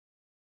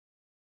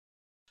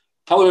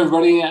Hello,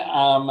 everybody.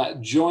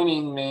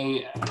 Joining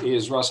me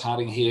is Ross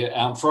Harding here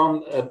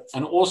from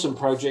an awesome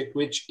project,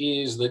 which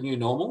is the new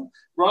normal.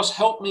 Ross,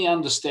 help me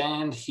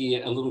understand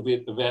here a little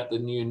bit about the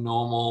new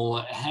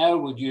normal. How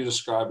would you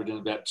describe it in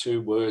about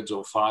 2 words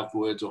or 5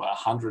 words or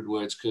 100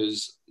 words?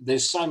 Because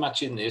there's so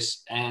much in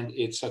this and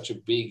it's such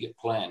a big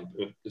plan.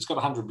 It's got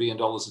 $100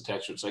 billion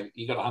attached to it. So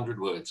you got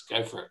 100 words.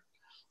 Go for it.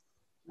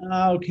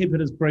 I'll keep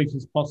it as brief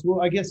as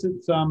possible. I guess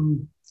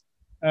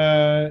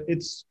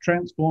it's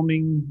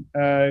transforming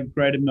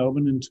Greater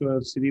Melbourne into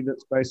a city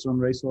that's based on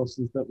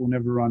resources that will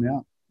never run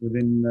out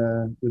within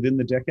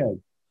the decade.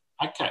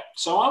 Okay,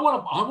 so I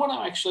want to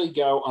actually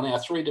go on our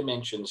 3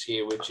 dimensions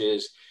here, which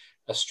is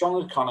a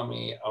strong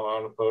economy. I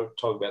want to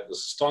talk about the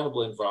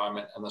sustainable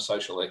environment and the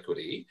social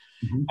equity,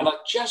 and I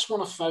just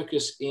want to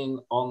focus in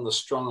on the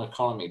strong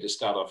economy to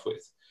start off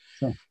with.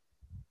 Sure.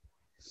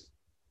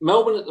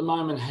 Melbourne at the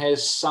moment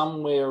has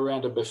somewhere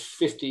around about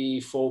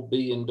 $54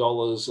 billion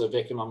of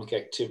economic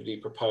activity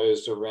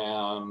proposed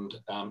around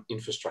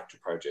infrastructure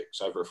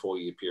projects over a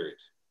 4-year period.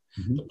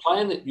 The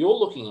plan that you're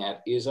looking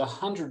at is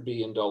 $100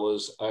 billion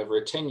over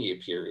a 10-year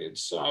period.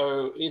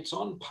 So it's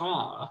on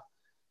par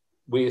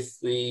with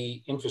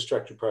the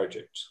infrastructure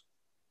projects.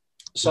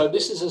 So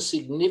this is a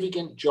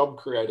significant job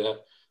creator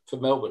for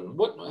Melbourne.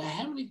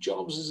 How many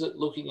jobs is it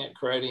looking at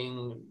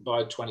creating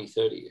by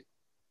 2030?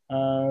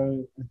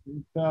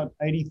 About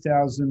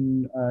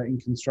 80,000 in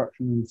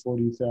construction and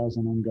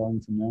 40,000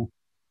 ongoing from there.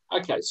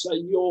 Okay, so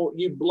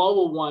you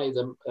blow away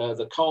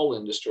the coal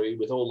industry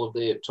with all of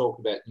their talk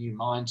about new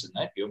mines and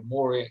that. You've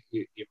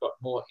got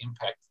more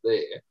impact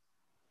there.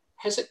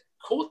 Has it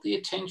caught the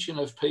attention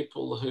of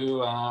people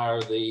who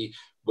are the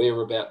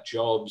where about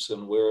jobs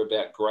and where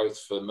about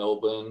growth for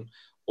Melbourne,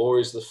 or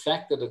is the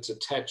fact that it's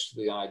attached to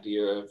the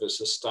idea of a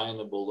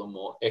sustainable and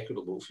more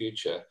equitable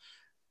future?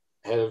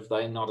 Have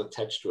they not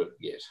attached to it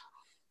yet?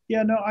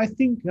 Yeah, no, I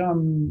think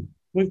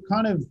we've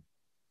kind of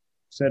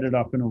set it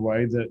up in a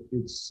way that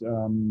it's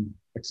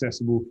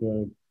accessible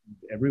for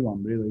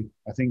everyone, really.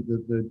 I think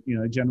that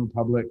the general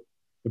public,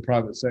 the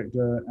private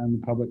sector and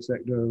the public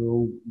sector are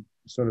all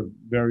sort of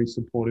very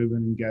supportive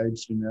and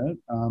engaged in it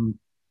on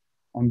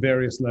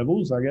various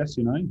levels, I guess,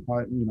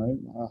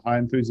 high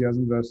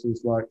enthusiasm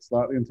versus like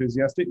slightly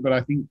enthusiastic, but I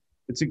think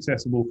it's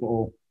accessible for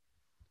all.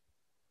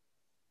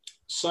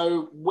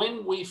 So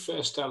when we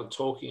first started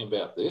talking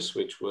about this,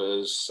 which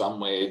was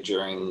somewhere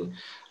during,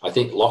 I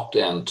think,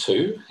 lockdown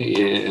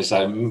 2,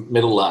 so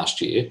middle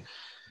last year,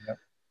 yep.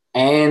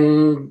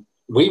 And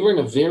we were in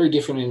a very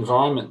different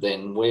environment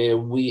then, where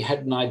we had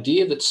an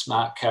idea that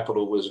smart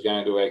capital was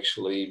going to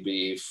actually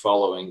be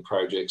following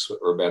projects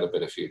that were about a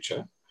better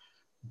future.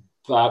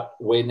 But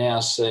we're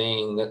now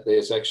seeing that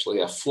there's actually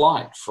a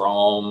flight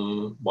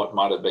from what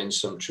might have been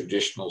some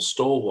traditional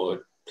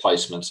stalwart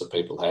placements that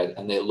people had,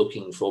 and they're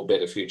looking for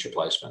better future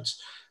placements,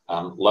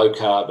 low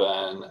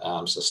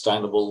carbon,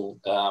 sustainable,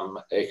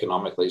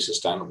 economically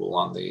sustainable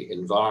on the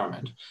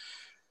environment.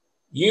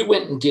 You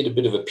went and did a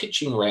bit of a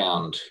pitching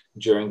round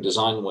during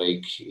Design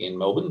Week in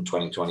Melbourne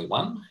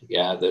 2021.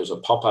 Yeah, there was a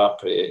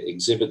pop-up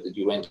exhibit that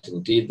you went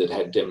and did that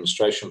had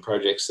demonstration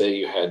projects there.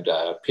 You had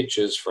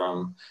pictures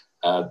from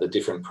the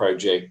different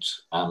project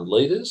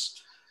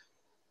leaders.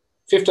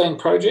 15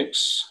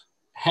 projects.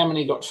 How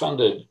many got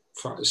funded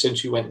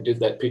since you went and did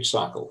that pitch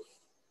cycle?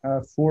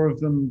 4 of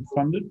them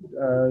funded,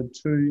 2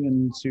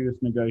 in serious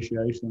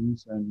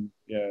negotiations, and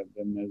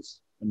then there's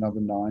another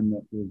 9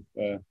 that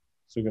we've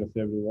still got a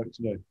fair bit of work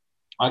to do.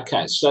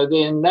 Okay, so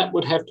then that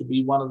would have to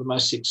be one of the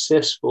most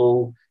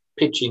successful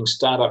pitching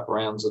startup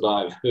rounds that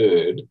I've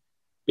heard,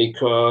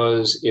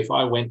 because if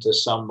I went to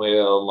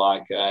somewhere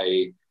like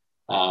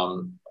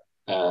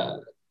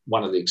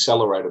one of the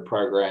accelerator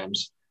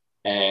programs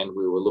and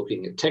we were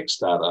looking at tech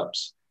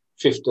startups,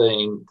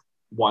 15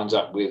 winds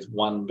up with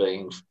one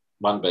being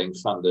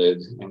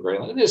funded and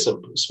green. There's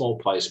some small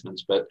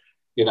placements, but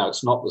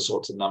it's not the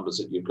sorts of numbers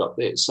that you've got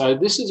there. So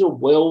this is a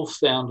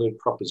well-founded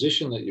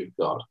proposition that you've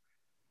got,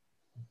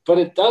 but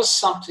it does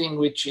something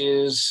which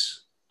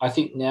is, I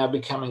think, now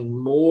becoming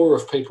more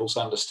of people's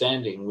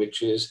understanding,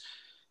 which is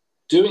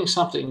doing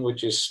something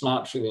which is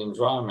smart for the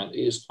environment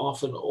is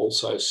often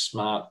also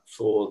smart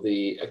for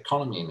the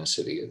economy in a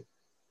city.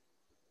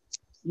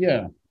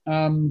 Yeah.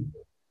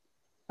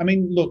 I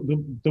mean, look,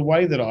 the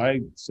way that I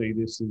see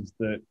this is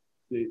that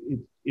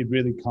it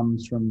really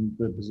comes from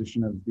the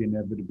position of the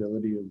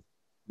inevitability of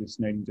this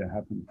needing to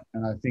happen.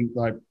 And I think,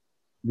 like,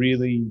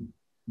 really,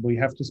 we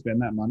have to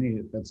spend that money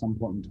at some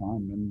point in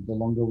time. And the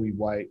longer we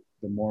wait,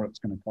 the more it's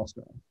going to cost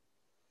us.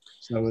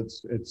 So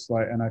it's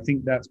like, and I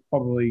think that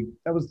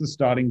was the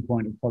starting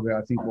point of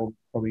I think what's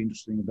probably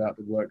interesting about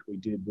the work we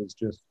did was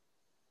just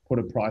put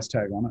a price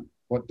tag on it.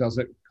 What does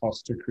it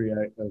cost to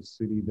create a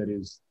city that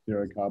is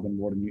zero carbon,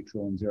 water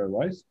neutral, and zero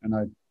waste? And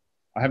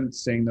I haven't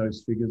seen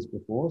those figures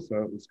before, so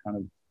it was kind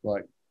of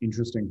like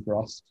interesting for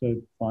us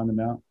to find them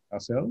out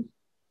ourselves.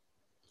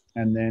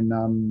 And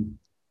then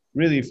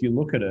really, if you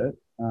look at it,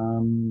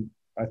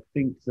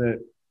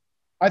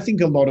 I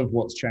think a lot of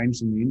what's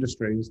changed in the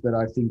industry is that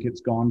I think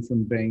it's gone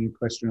from being a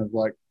question of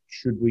like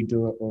should we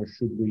do it or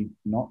should we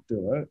not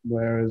do it?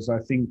 Whereas I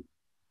think,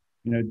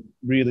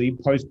 really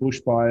post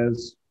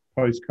bushfires,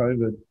 post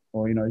COVID,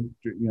 or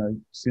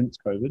since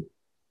COVID,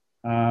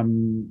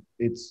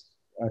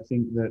 I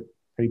think that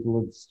people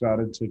have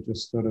started to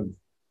just sort of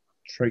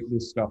treat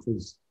this stuff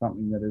as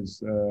something that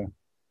is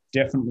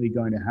definitely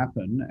going to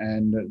happen,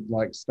 and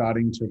like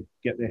starting to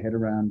get their head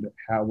around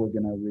how we're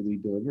going to really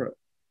deliver it.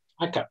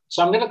 Okay,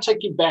 so I'm going to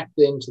take you back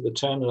then to the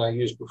term that I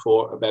used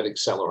before about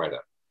accelerator.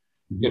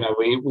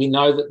 Mm-hmm. We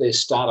know that there's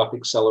startup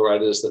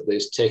accelerators, that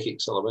there's tech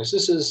accelerators.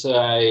 This is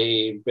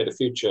a Better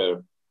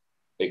Future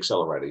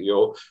accelerator.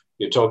 You're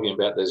talking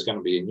about there's going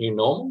to be a new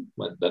normal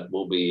that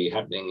will be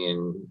happening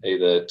in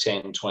either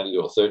 10, 20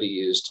 or 30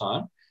 years'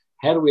 time.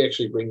 How do we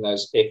actually bring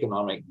those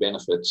economic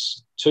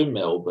benefits to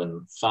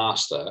Melbourne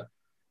faster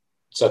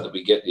so that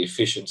we get the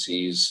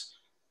efficiencies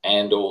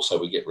and also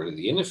we get rid of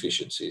the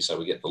inefficiencies? So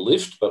we get the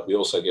lift, but we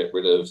also get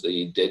rid of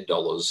the dead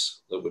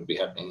dollars that would be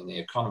happening in the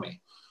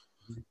economy.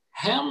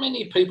 How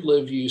many people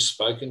have you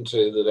spoken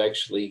to that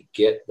actually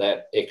get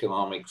that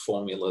economic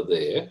formula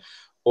there?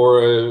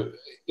 Or,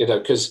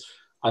 because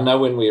I know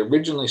when we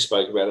originally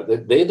spoke about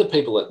it, they're the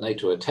people that need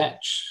to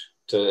attach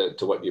to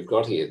what you've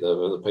got here.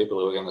 The people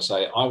who are going to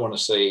say, I want to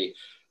see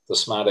the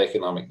smart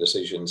economic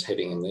decisions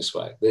heading in this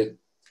way.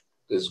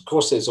 Of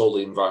course, there's all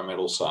the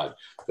environmental side.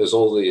 There's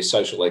all the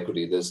social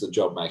equity. There's the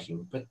job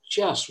making, but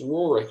just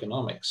raw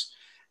economics.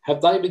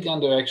 Have they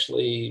begun to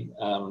actually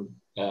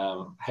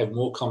have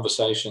more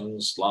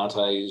conversations,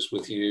 lattes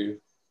with you?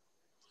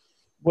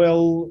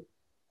 Well,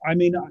 I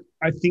mean,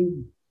 I think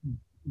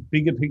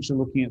bigger picture,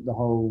 looking at the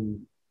whole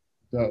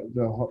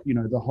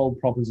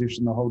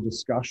proposition, the whole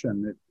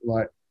discussion.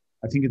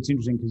 I think it's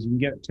interesting because you can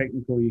get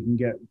technical, you can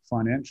get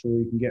financial,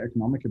 you can get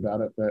economic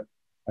about it, but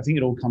I think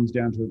it all comes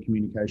down to a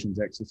communications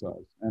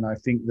exercise. And I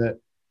think that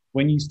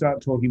when you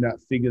start talking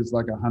about figures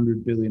like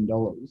 $100 billion,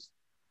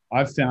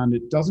 I've found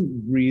it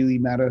doesn't really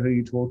matter who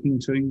you're talking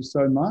to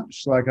so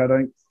much. Like, I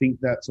don't think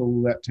that's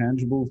all that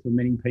tangible for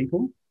many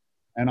people.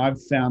 And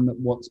I've found that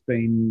what's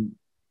been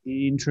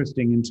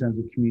interesting in terms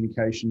of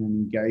communication and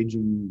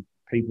engaging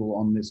people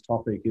on this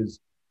topic is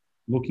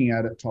looking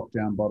at it top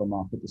down, bottom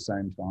up at the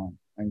same time,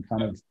 and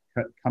kind of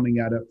coming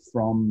at it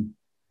from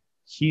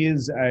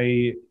here's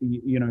a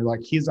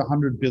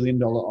 $100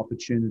 billion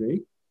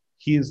opportunity.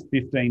 Here's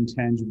 15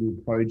 tangible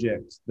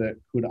projects that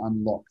could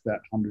unlock that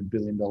 $100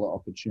 billion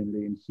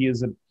opportunity. And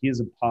here's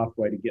a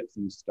pathway to get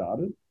things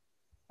started.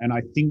 And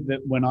I think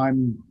that when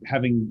I'm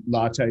having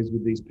lattes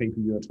with these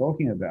people you're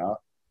talking about,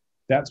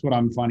 that's what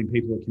I'm finding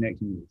people are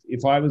connecting with.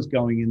 If I was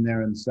going in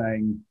there and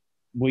saying,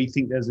 we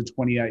think there's a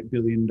 $28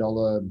 billion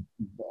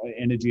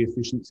energy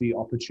efficiency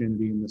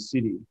opportunity in the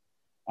city,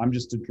 I'm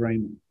just a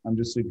dreamer. I'm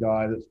just a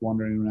guy that's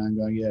wandering around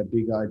going, yeah,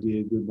 big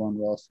idea, good one,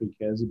 Ross, who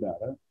cares about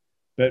it?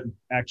 But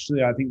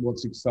actually, I think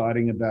what's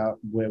exciting about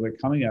where we're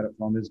coming at it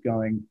from is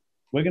going,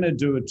 we're going to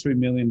do a $2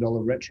 million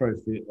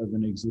retrofit of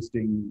an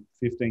existing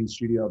 15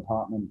 studio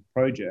apartment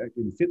project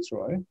in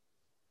Fitzroy.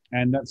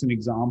 And that's an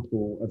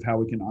example of how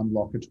we can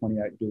unlock a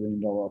 $28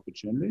 billion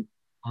opportunity.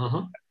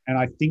 Uh-huh. And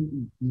I think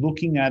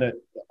looking at it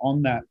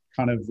on that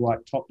kind of like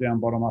top down,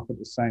 bottom up at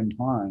the same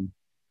time,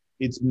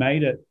 it's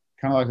made it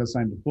kind of like I was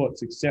saying before,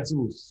 it's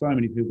accessible to so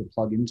many people to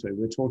plug into.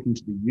 We're talking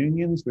to the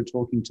unions, we're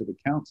talking to the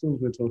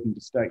councils, we're talking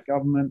to state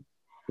government,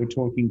 we're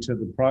talking to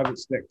the private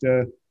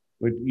sector.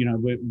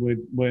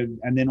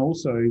 And then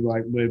also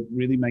like we're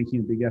really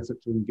making a big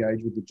effort to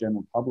engage with the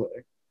general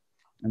public.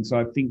 And so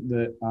I think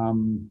that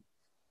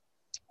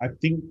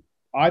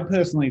I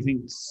personally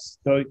think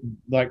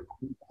like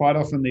quite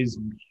often these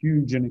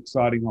huge and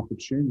exciting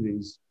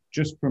opportunities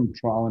just from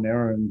trial and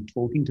error and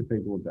talking to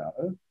people about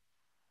it,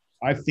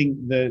 I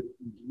think that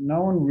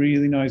no one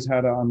really knows how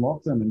to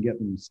unlock them and get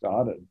them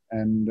started.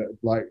 And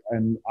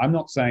I'm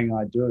not saying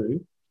I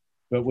do,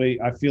 but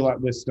I feel like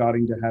we're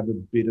starting to have a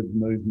bit of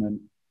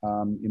movement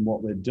in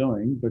what we're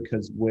doing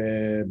because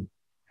we're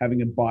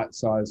having a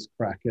bite-sized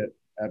crack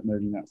at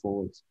moving that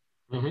forwards.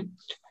 Mm-hmm.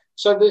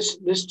 So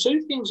there's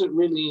two things that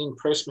really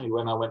impressed me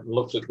when I went and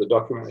looked at the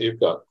document you've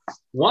got.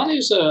 One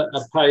is a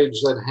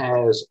page that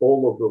has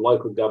all of the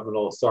local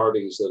government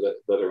authorities that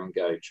are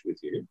engaged with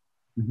you.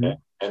 Mm-hmm.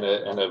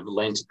 And have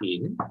lent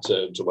in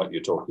to what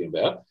you're talking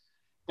about.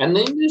 And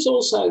then there's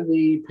also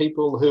the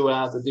people who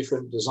are the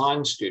different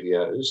design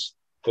studios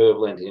who have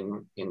lent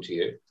into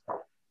you.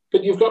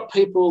 But you've got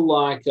people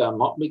like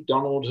Mott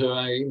McDonald who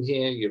are in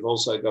here. You've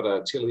also got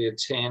Atelier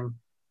 10.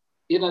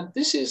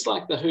 This is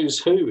like the who's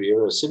who.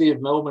 You're a City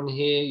of Melbourne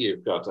here.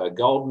 You've got a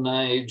Golden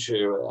Age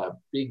who are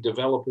big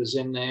developers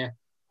in there.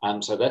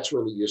 So that's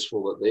really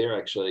useful that they're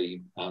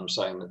actually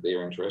saying that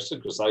they're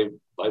interested because they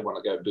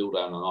want to go build,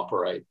 own and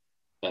operate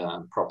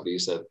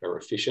properties that are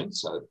efficient.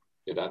 So,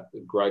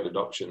 great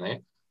adoption there.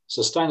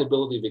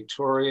 Sustainability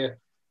Victoria.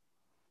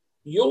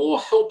 You're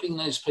helping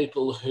those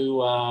people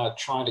who are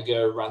trying to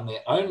go run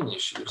their own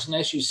initiatives. And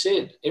as you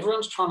said,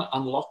 everyone's trying to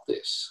unlock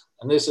this.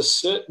 And there's a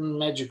certain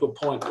magical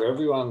point where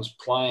everyone's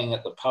playing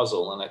at the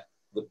puzzle and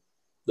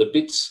the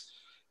bits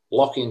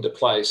lock into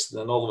place.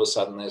 Then all of a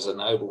sudden there's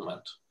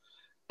ennoblement.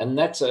 And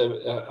that's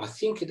I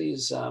think it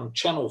is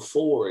Channel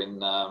 4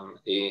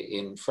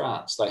 in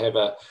France. They have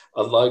a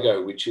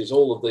logo which is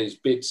all of these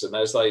bits, and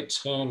as they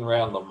turn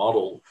around the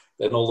model,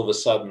 then all of a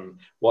sudden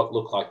what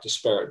look like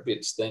disparate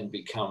bits then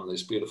become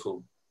this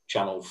beautiful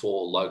Channel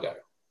 4 logo.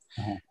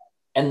 Uh-huh.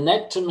 And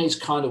that to me is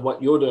kind of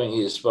what you're doing,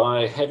 is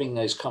by having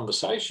these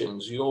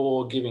conversations,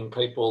 you're giving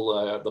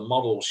people the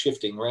model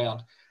shifting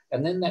around,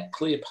 and then that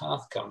clear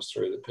path comes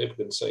through that people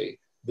can see,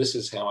 this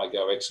is how I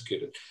go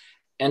execute it.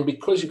 And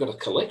because you've got a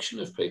collection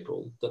of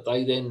people that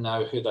they then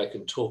know who they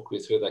can talk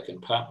with, who they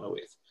can partner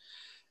with.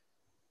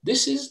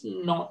 This is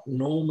not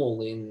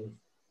normal in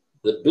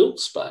the built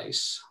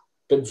space,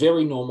 but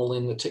very normal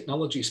in the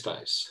technology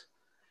space.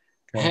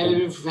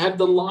 Have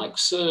the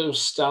likes of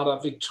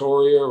Startup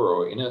Victoria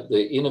or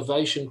the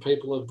innovation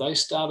people, have they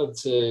started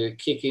to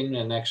kick in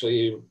and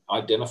actually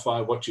identify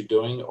what you're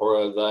doing, or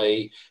are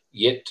they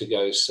yet to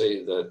go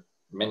see that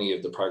many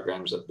of the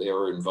programs that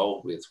they're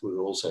involved with would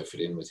also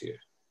fit in with you?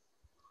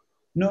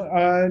 No,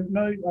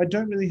 I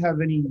don't really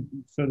have any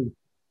sort of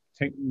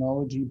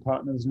technology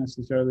partners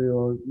necessarily,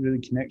 or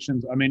really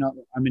connections. I mean,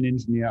 I'm an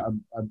engineer.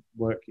 I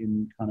work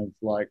in kind of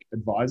like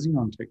advising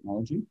on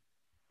technology,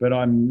 but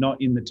I'm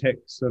not in the tech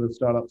sort of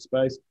startup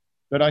space.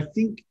 But I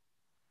think,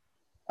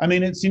 I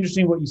mean, it's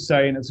interesting what you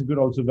say, and it's a good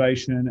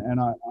observation. And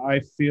I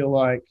feel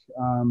like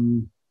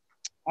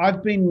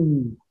I've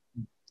been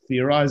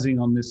theorizing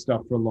on this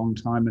stuff for a long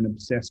time and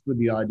obsessed with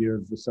the idea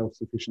of the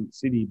self-sufficient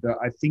city. But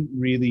I think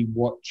really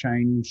what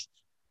changed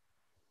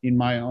in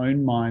my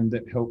own mind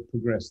that helped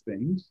progress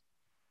things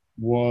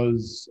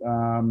was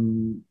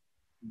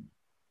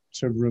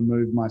to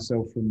remove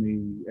myself from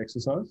the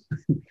exercise.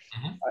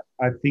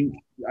 I think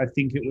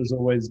it was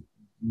always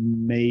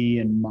me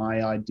and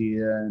my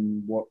idea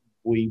and what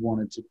we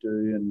wanted to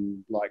do,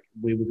 and like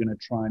we were going to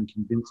try and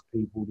convince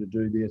people to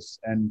do this.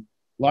 And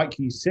like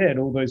you said,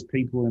 all those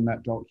people in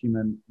that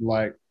document,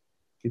 like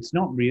it's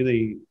not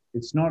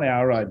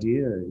our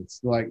idea.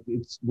 It's like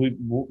we're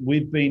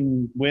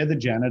the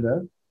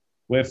janitor.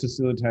 We're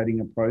facilitating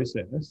a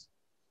process,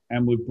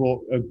 and we've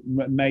brought an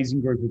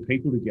amazing group of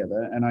people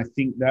together. And I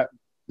think that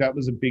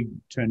was a big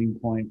turning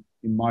point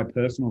in my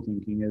personal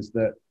thinking, is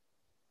that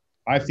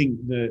I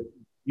think that,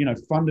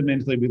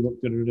 fundamentally we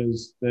looked at it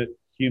as that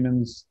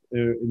humans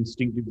are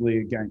instinctively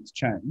against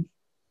change.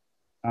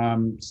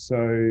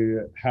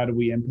 So how do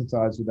we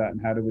empathize with that,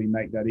 and how do we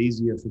make that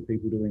easier for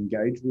people to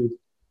engage with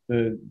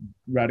the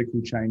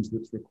radical change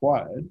that's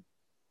required?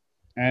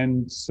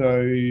 And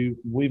so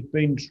we've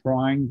been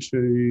trying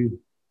to,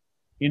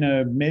 in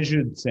a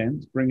measured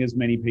sense, bring as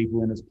many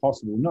people in as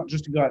possible, not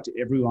just to go out to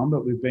everyone,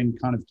 but we've been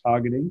kind of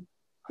targeting.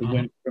 It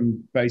went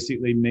from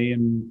basically me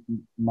and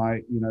my,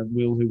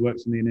 Will, who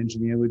works in the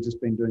engineer, we've just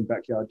been doing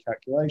backyard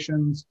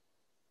calculations,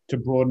 to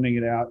broadening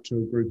it out to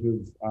a group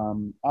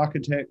of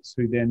architects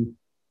who then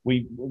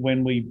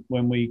when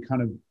we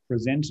kind of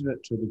presented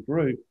it to the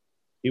group,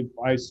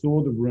 I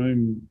saw the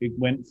room, it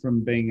went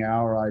from being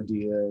our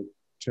idea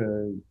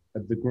to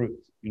the group.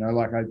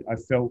 I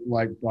felt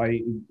like by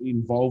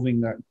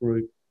involving that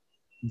group,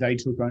 they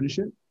took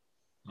ownership.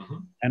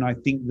 And I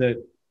think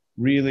that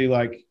really,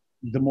 like,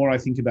 the more I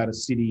think about a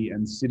city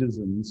and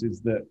citizens,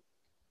 is that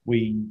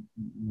we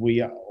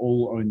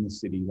all own the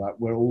city. Like,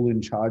 we're all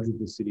in charge of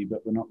the city,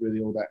 but we're not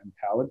really all that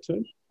empowered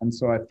to. And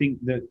so I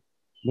think that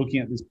looking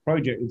at this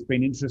project, it's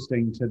been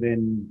interesting to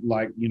then,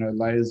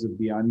 layers of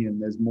the onion.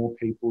 There's more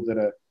people that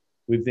are,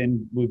 we've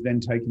then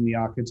taken the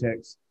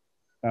architects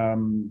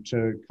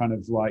to kind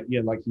of like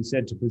you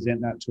said, to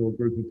present that to a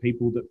group of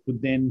people that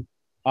could then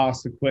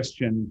ask the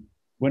question.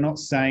 We're not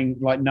saying,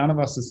 like, none of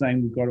us are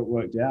saying we've got it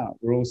worked out.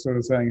 We're all sort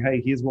of saying,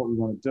 hey, here's what we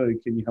want to do.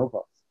 Can you help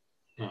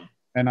us?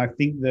 And I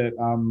think that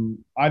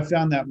I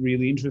found that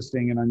really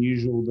interesting and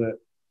unusual, that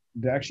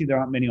there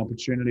aren't many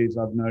opportunities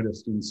I've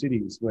noticed in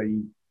cities where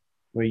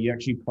you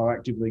actually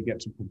proactively get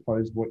to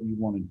propose what you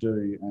want to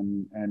do,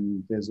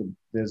 and there's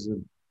a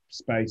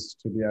space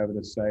to be able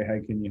to say, hey,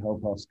 can you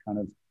help us kind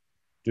of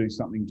do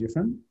something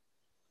different?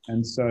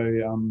 And so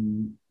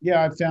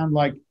I found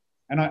like,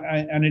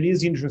 and it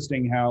is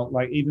interesting how,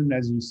 like, even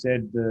as you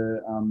said,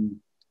 the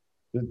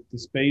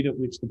speed at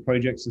which the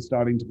projects are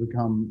starting to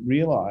become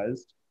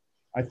realized,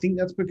 I think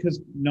that's because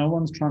no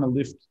one's trying to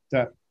lift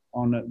that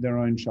on their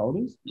own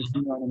shoulders. If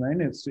you know what I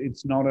mean?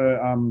 It's not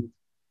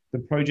the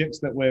projects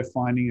that we're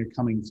finding are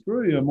coming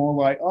through are more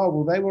like, oh,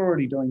 well, they were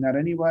already doing that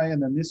anyway,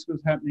 and then this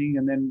was happening,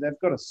 and then they've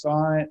got a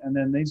site, and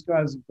then these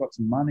guys have got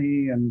some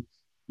money, and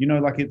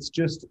like it's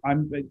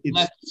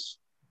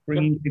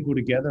bringing people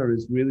together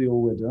is really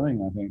all we're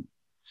doing, I think.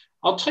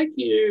 I'll take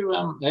you,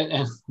 and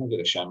I'm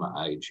going to show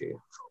my age here.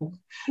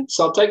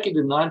 So I'll take you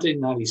to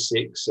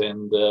 1996,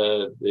 and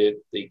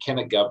the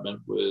Kennett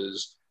government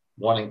was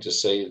wanting to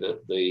see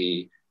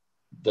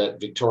that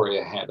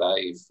Victoria had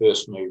a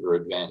first mover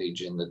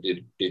advantage in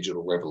the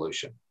digital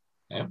revolution.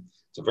 Yeah?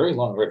 It's a very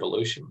long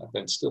revolution,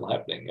 but it's still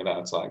happening.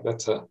 It's like,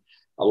 that's a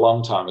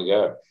long time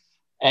ago.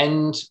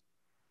 And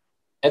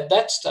at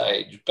that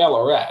stage,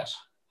 Ballarat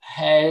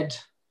had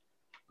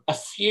a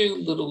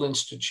few little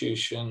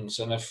institutions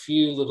and a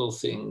few little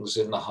things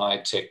in the high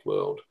tech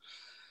world.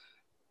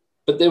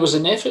 But there was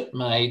an effort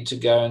made to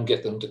go and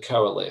get them to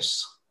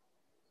coalesce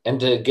and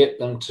to get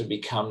them to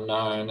become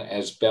known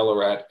as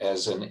Ballarat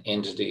as an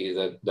entity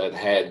that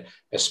had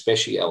a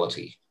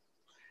speciality.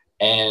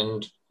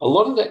 And a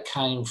lot of that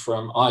came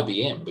from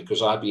IBM,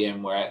 because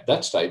IBM were at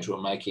that stage were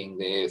making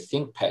their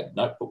ThinkPad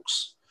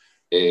notebooks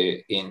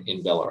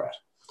in Ballarat.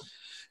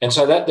 And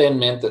so that then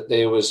meant that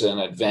there was an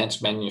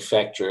advanced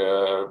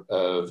manufacturer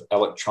of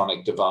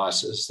electronic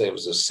devices. There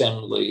was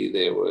assembly,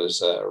 there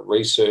was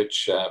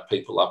research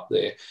people up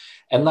there.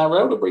 And they were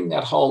able to bring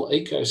that whole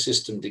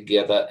ecosystem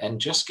together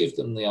and just give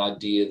them the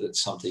idea that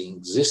something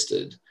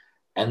existed.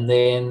 And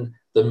then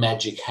the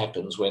magic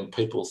happens when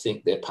people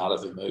think they're part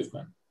of a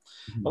movement.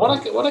 Mm-hmm.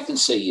 And what I can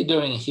see you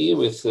doing here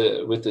with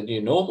the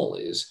new normal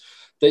is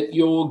that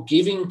you're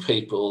giving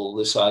people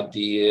this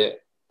idea,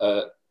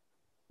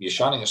 you're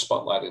shining a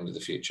spotlight into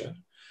the future.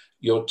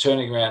 You're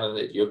turning around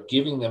and you're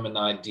giving them an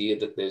idea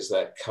that there's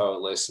that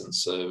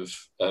coalescence of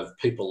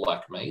people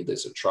like me.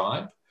 There's a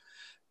tribe.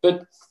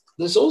 But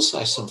there's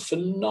also some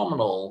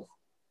phenomenal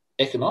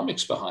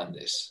economics behind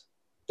this.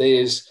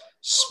 There's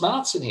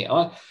smarts in here.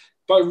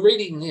 By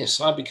reading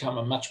this, I become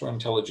a much more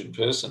intelligent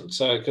person.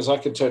 So, because I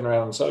can turn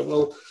around and say,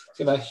 well,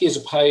 here's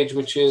a page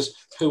which is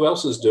who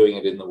else is doing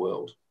it in the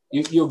world.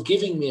 You're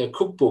giving me a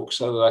cookbook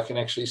so that I can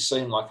actually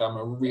seem like I'm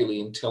a really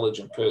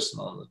intelligent person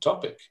on the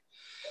topic.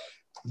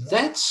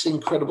 That's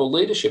incredible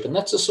leadership. And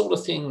that's the sort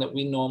of thing that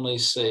we normally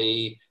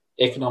see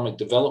economic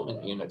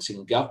development units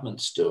in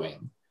governments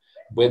doing,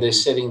 where they're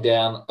setting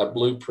down a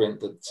blueprint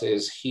that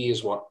says,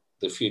 here's what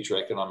the future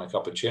economic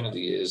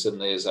opportunity is, and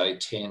there's a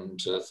 10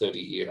 to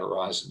 30-year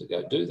horizon to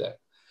go do that.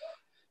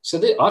 So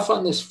I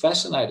find this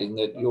fascinating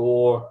that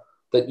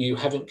you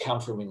haven't come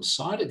from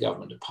inside a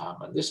government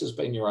department. This has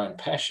been your own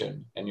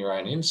passion and your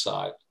own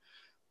insight,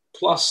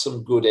 plus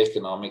some good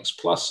economics,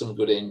 plus some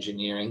good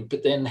engineering,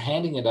 but then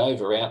handing it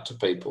over out to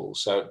people.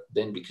 So it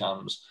then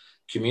becomes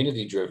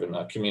community-driven,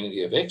 a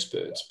community of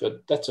experts.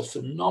 But that's a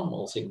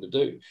phenomenal thing to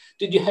do.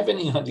 Did you have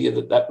any idea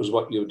that that was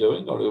what you were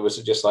doing? Or was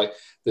it just like,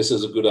 this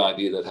is a good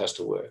idea that has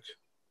to work?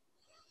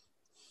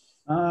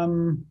 I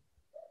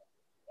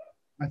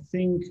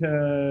think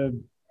it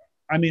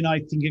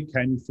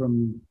came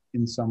from,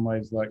 in some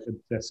ways, like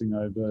obsessing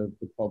over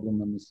the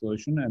problem and the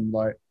solution. And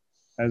like,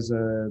 as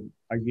an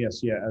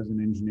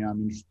engineer,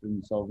 I'm interested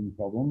in solving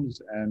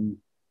problems. And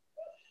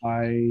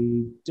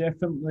I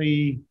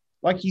definitely,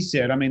 like you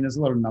said, there's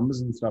a lot of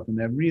numbers and stuff in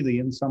there. Really,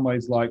 in some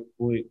ways,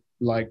 we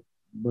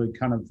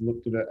kind of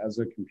looked at it as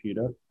a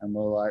computer, and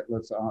we're like,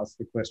 let's ask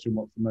the question,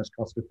 what's the most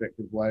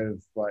cost-effective way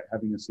of like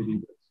having a city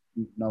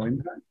that's no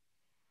impact?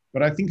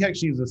 But I think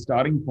actually as a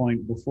starting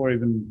point, before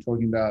even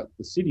talking about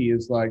the city,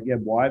 is like,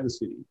 why the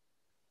city?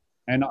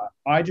 And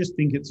I just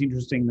think it's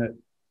interesting that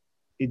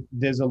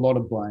there's a lot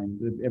of blame.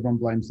 Everyone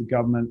blames the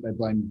government. They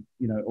blame,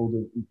 all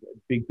the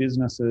big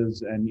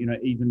businesses, and,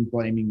 even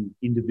blaming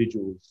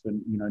individuals for,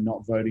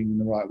 not voting in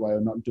the right way or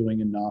not doing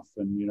enough,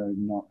 and,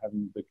 not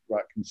having the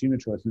right consumer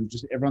choice. And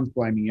just everyone's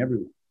blaming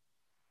everyone.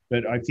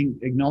 But I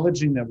think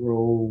acknowledging that we're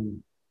all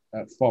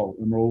at fault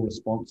and we're all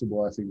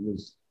responsible, I think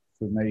was,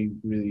 for me,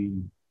 really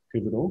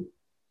pivotal.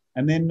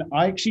 And then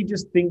I actually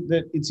just think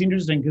that it's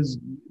interesting because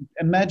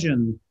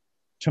imagine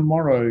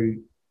tomorrow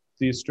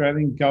the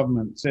Australian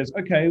government says,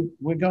 okay,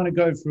 we're going to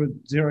go for a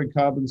zero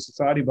carbon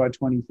society by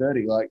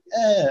 2030. Like,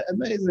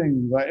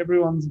 amazing. Like,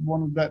 everyone's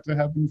wanted that to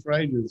happen for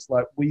ages.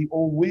 Like, we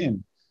all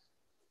win.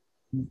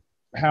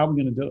 How are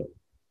we going to do it?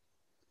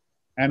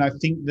 And I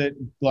think that,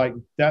 like,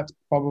 that's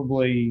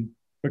probably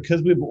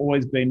because we've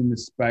always been in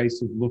this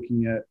space of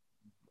looking at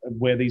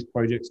where these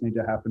projects need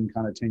to happen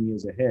kind of 10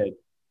 years ahead.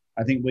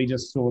 I think we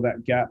just saw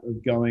that gap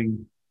of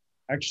going,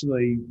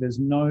 actually, there's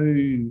no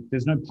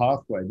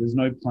pathway, there's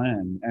no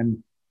plan.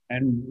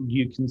 And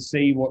you can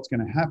see what's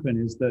going to happen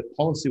is that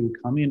policy will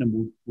come in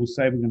and we'll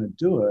say we're going to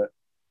do it,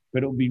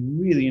 but it'll be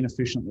really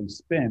inefficiently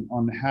spent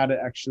on how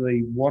to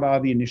actually, what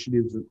are the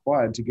initiatives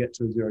required to get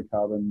to a zero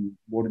carbon,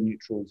 water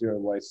neutral, zero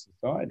waste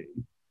society?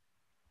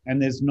 And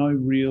there's no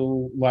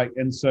real,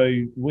 and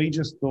so we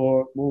just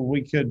thought, well,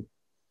 we could,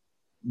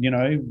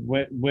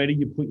 where do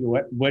you put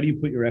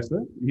your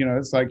effort?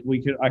 It's like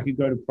I could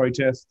go to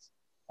protests,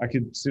 I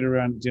could sit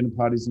around dinner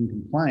parties and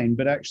complain,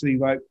 but actually,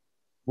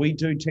 we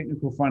do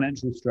technical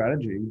financial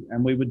strategy,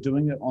 and we were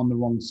doing it on the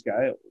wrong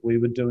scale. We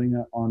were doing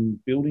it on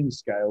building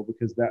scale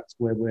because that's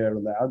where we're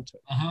allowed to.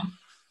 Uh-huh.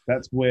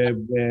 That's where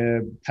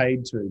we're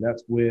paid to.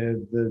 That's where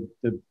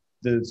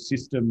the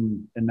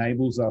system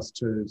enables us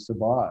to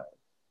survive.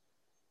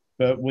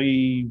 But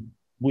we,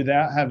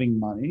 without having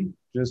money,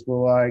 just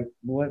were like,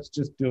 well, let's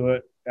just do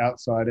it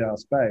outside our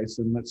space,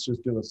 and let's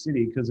just do a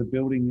city, because a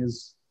building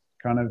is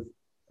kind of,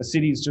 a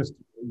city is just,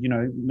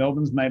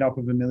 Melbourne's made up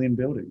of 1 million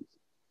buildings.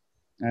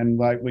 And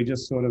we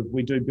just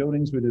we do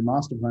buildings, we do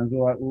master plans.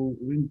 We're like, well,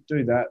 we didn't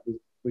do that.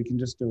 We can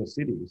just do a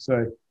city.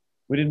 So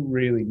we didn't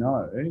really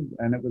know.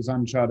 And it was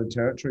uncharted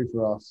territory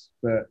for us,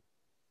 but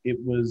it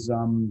was,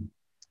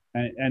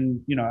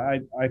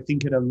 I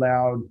think it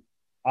allowed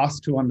us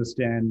to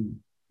understand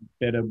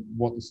better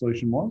what the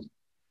solution was.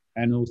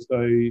 And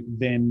also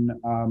then,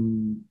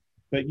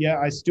 but yeah,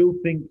 I still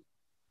think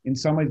in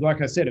some ways,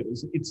 like I said,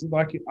 it's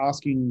like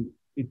asking.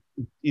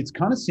 It's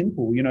kind of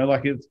simple,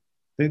 like it's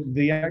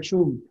the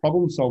actual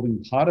problem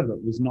solving part of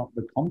it was not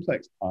the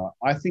complex part.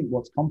 I think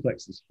what's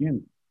complex is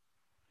human.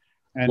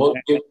 Well,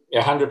 you're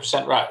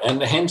 100% right,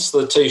 and hence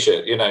the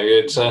T-shirt.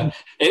 It's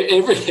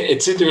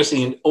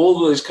interesting. In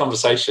all these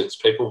conversations,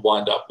 people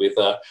wind up with,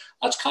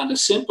 "That's kind of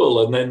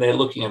simple," and then they're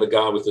looking at a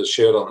guy with a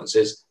shirt on that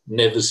says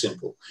 "Never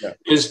simple,"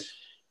 because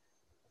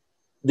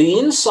the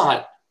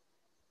insight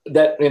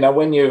that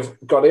when you've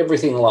got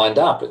everything lined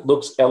up, it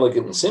looks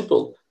elegant and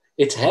simple.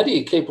 It's how do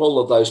you keep all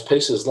of those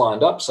pieces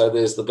lined up so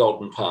there's the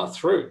golden path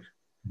through.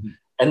 Mm-hmm.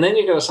 And then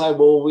you're going to say,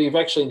 well, we've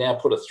actually now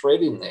put a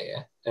thread in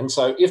there. And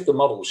so if the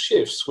model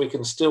shifts, we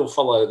can still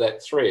follow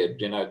that thread,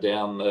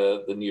 down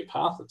the new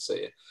path that's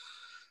there.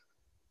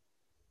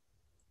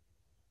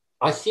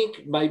 I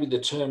think maybe the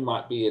term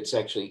might be it's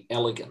actually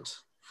elegant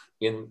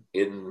in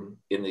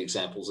the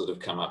examples that have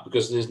come up,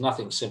 because there's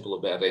nothing simple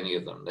about any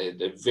of them.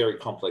 They're very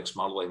complex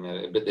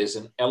modeling, but there's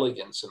an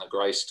elegance and a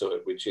grace to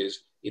it, which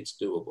is it's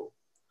doable.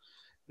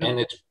 And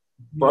it's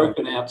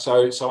broken out.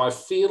 So I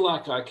feel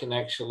like I can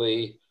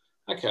actually...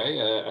 Okay,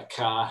 a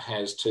car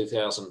has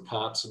 2,000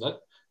 parts in it.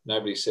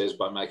 Nobody says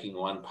by making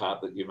one part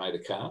that you made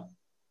a car.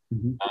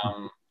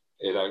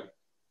 Mm-hmm.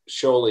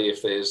 Surely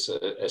if there's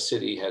a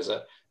city has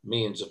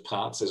millions of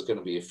parts, there's going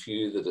to be a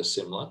few that are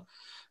similar.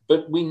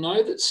 But we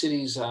know that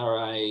cities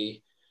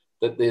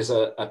that there's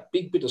a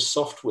big bit of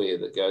software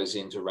that goes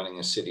into running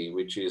a city,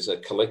 which is a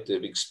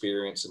collective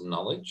experience and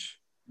knowledge.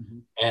 Mm-hmm.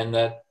 And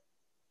that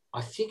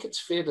I think it's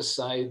fair to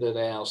say that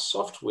our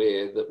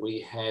software that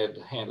we had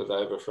handed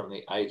over from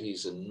the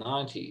 80s and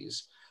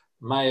 90s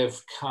may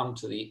have come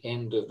to the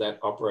end of that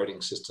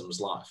operating system's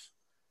life.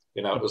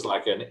 It was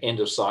like an end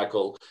of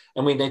cycle,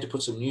 and we need to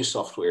put some new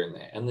software in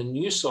there. And the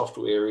new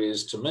software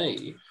is, to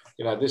me,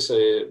 this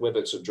whether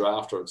it's a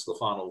draft or it's the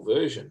final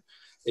version,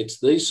 it's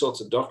these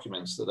sorts of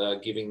documents that are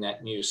giving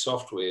that new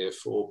software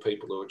for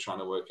people who are trying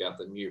to work out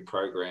the new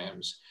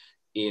programs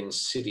in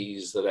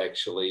cities that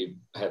actually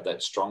have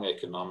that strong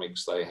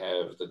economics. They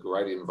have the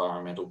great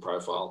environmental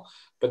profile,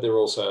 but they're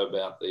also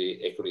about the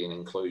equity and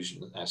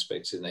inclusion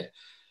aspects in there.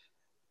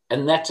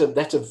 And that's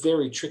a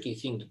very tricky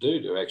thing to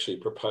do, to actually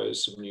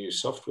propose some new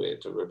software,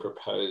 to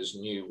propose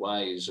new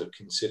ways of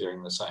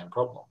considering the same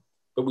problem.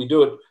 But we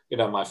do it,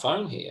 my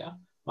phone here,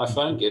 my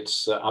phone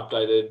gets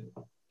updated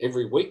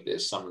every week.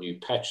 There's some new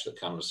patch that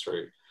comes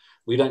through.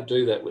 We don't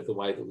do that with the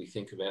way that we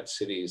think about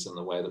cities and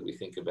the way that we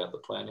think about the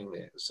planning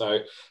there. So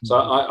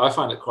I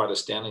find it quite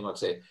astounding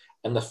what's there.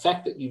 And the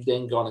fact that you've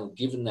then gone and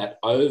given that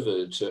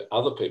over to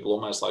other people,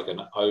 almost like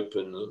an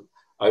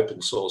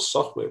open source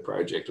software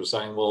project, of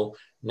saying, well,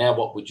 now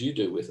what would you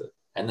do with it?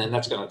 And then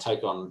that's going to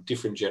take on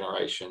different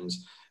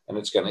generations, and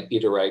it's going to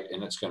iterate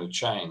and it's going to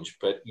change.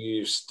 But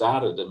you've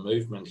started a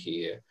movement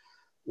here,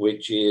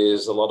 which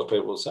is a lot of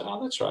people say,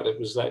 oh, that's right. It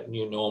was that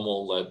new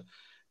normal that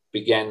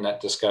began that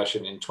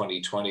discussion in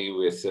 2020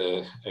 with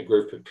a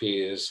group of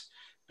peers,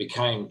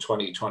 became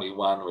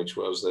 2021, which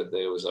was that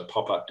there was a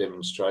pop-up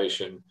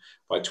demonstration.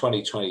 By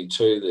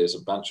 2022, there's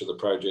a bunch of the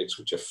projects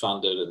which are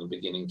funded and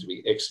beginning to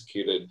be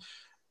executed.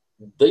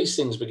 These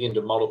things begin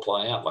to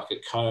multiply out like a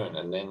cone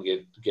and then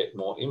get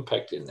more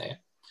impact in there.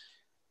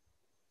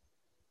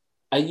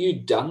 Are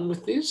you done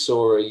with this,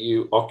 or are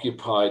you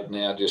occupied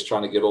now just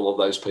trying to get all of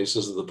those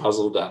pieces of the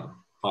puzzle done?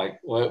 Like,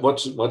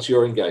 what's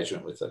your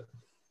engagement with it?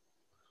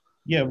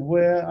 Yeah,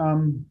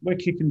 we're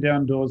kicking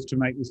down doors to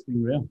make this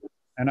thing real,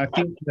 and I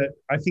think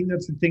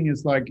that's the thing,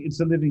 is like it's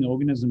a living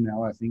organism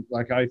now. I think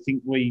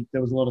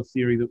there was a lot of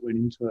theory that went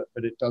into it,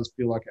 but it does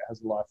feel like it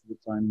has a life of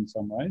its own in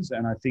some ways,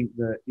 and I think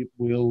that it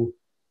will.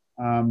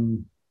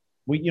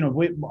 What's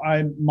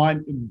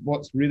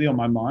really on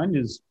my mind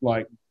is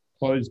like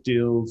close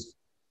deals,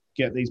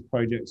 get these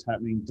projects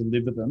happening,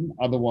 deliver them.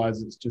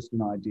 Otherwise, it's just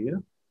an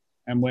idea,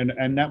 and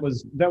that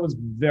was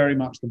very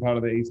much the part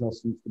of the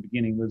ethos since the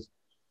beginning. Was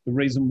the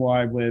reason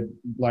why we're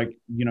like,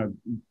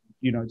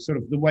 sort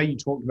of the way you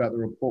talked about the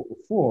report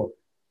before,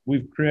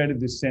 we've created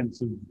this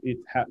sense of it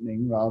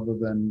happening rather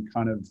than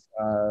kind of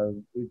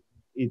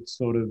it's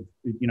sort of,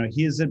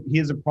 here's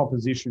a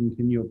proposition,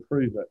 can you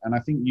approve it? And I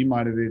think you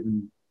might have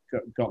even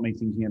got me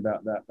thinking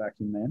about that back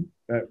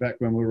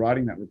when we were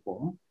writing that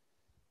report,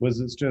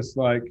 was it's just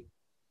like,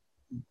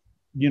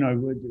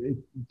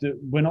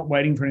 we're not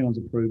waiting for anyone's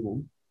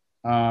approval.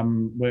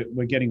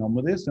 We're getting on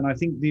with this. And I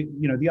think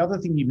the other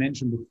thing you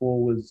mentioned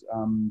before was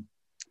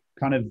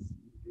kind of,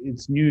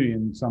 it's new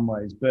in some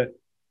ways, but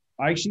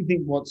I actually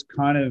think what's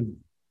kind of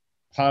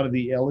part of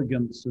the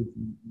elegance of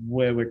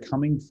where we're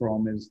coming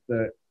from is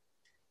that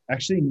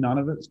actually none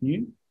of it's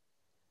new.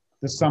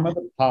 The sum of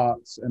the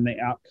parts and the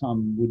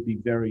outcome would be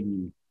very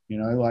new.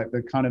 Like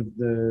the kind of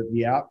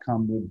the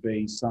outcome would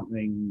be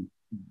something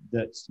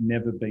that's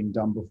never been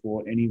done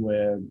before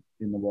anywhere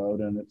in the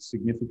world, and it's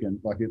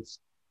significant. Like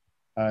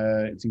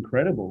it's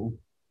incredible,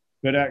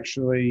 but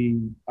actually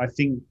I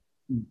think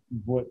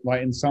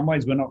in some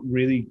ways we're not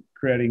really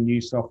creating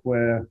new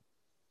software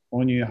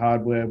or new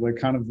hardware, we're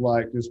kind of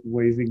like just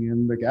weaving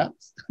in the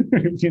gaps,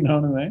 if you know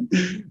what I mean.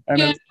 And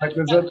Yeah. it's like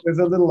there's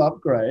a little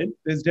upgrade.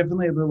 There's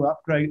definitely a little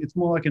upgrade. It's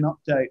more like an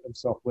update of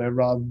software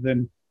rather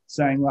than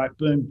saying like,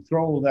 boom,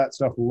 throw all that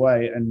stuff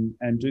away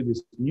and do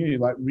this new.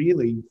 Like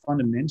really,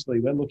 fundamentally,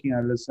 we're looking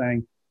at it as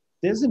saying,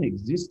 there's an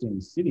existing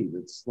city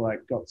that's like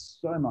got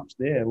so much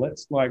there.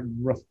 Let's like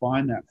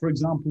refine that. For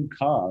example,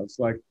 cars.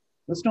 Like,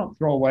 let's not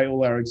throw away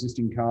all our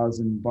existing cars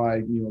and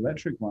buy new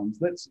electric ones.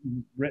 Let's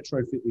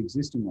retrofit the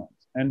existing ones.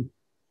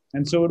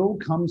 And so it all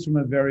comes from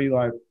a very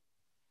like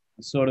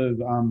sort of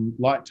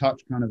light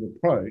touch kind of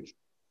approach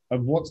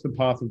of what's the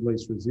path of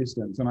least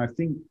resistance. And I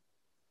think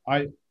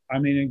I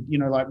mean, you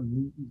know, like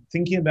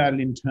thinking about it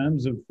in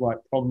terms of like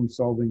problem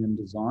solving and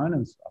design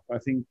and stuff, I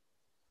think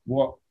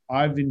what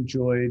I've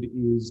enjoyed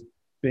is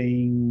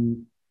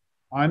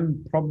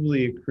I'm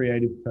probably a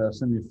creative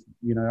person. If,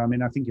 you know, I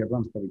mean, I think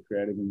everyone's probably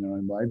creative in their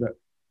own way, but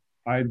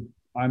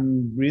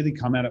I'm really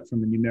come at it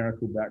from a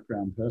numerical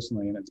background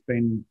personally. And it's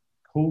been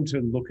cool to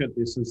look at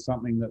this as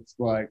something that's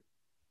like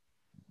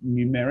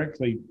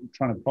numerically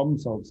trying to problem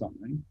solve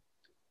something,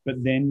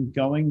 but then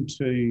going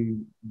to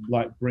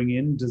like bring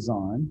in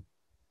design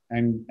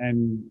and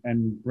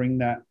bring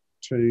that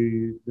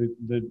to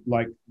the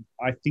like,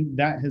 I think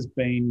that has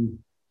been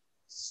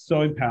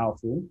so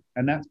powerful.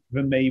 And that's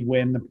for me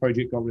when the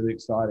project got really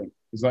exciting.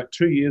 It's like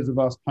 2 years of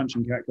us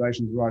punching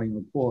calculations, writing a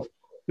report.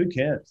 Who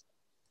cares?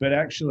 But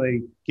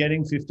actually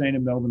getting 15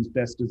 of Melbourne's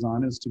best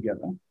designers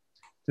together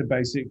to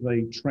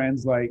basically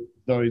translate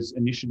those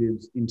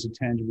initiatives into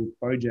tangible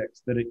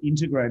projects that are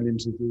integrated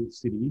into the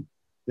city,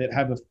 that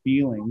have a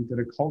feeling, that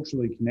are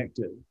culturally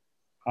connected,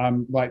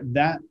 like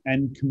that,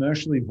 and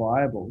commercially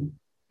viable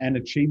and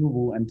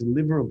achievable and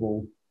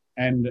deliverable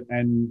and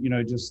you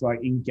know, just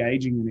like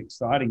engaging and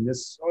exciting.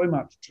 There's so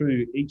much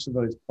to each of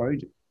those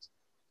projects.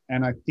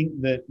 And I think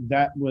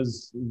that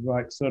was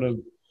like sort of,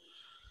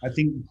 I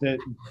think that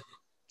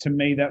to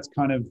me, that's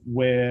kind of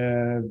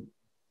where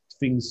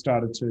things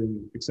started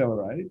to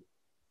accelerate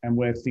and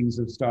where things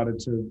have started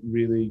to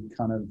really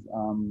kind of,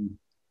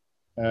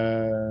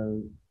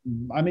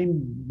 I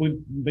mean,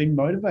 we've been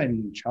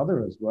motivating each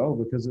other as well,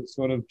 because it's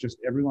sort of just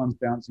everyone's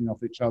bouncing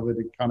off each other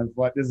to kind of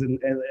like, there's an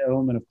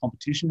element of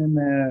competition in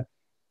there.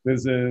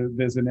 There's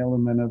an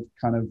element of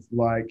kind of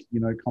like, you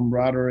know,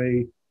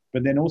 camaraderie,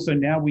 but then also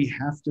now we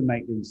have to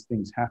make these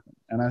things happen.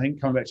 And I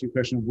think coming back to your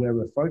question of where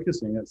we're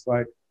focusing, it's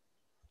like,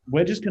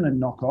 we're just going to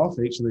knock off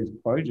each of these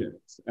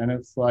projects. And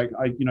it's like,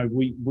 you know,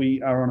 we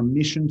are on a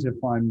mission to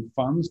find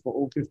funds for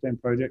all 15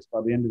 projects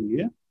by the end of the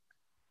year.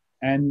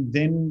 And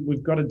then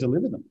we've got to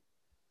deliver them.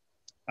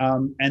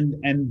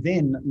 And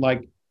then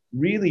like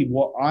really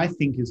what I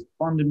think is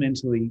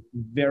fundamentally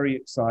very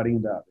exciting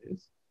about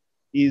this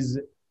is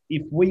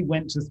if we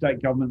went to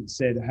state government and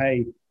said,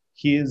 hey,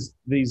 here's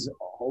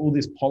all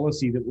this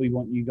policy that we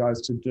want you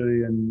guys to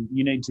do, and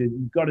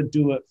you've got to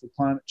do it for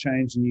climate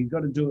change, and you've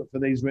got to do it for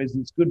these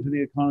reasons, it's good for the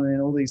economy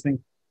and all these things.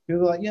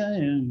 People are like, yeah,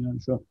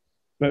 sure.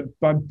 But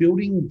by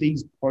building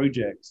these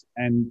projects,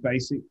 and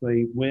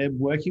basically we're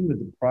working with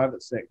the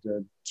private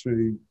sector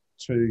to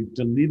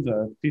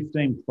deliver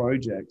 15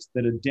 projects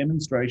that are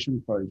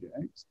demonstration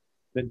projects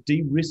that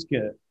de-risk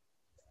it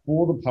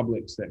for the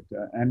public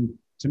sector. And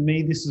to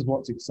me, this is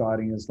what's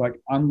exciting, is like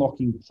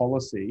unlocking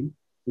policy,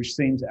 which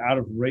seems out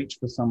of reach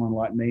for someone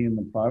like me in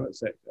the private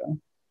sector,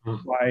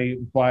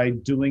 by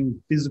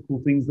doing physical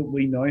things that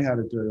we know how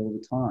to do all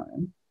the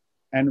time.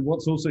 And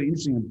what's also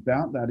interesting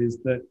about that is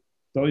that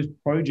those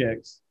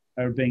projects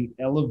are being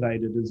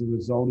elevated as a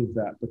result of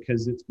that,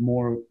 because it's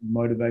more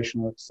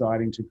motivational,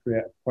 exciting to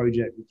create a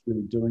project that's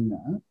really doing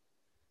that,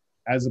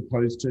 as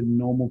opposed to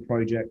normal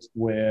projects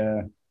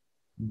where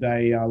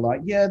they are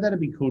like, yeah, that'd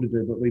be cool to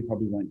do, but we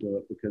probably won't do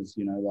it because,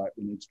 you know, like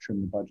we need to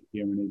trim the budget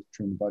here, we need to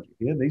trim the budget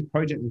here. These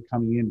projects are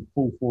coming in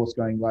full force,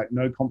 going like,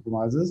 no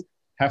compromises,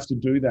 have to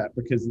do that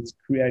because it's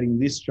creating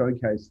this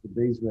showcase for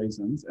these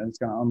reasons, and it's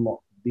going to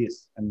unlock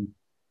this. And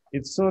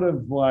it's sort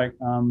of like,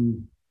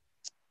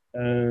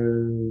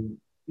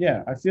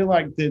 yeah, I feel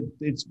like that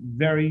it's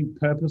very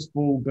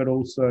purposeful, but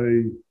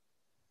also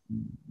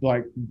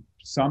like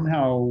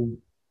somehow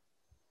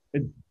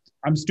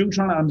I'm still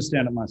trying to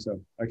understand it myself.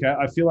 Okay.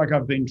 I feel like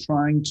I've been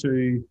trying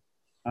to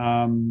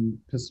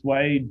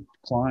persuade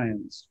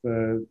clients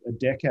for a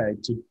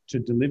decade to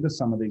deliver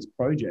some of these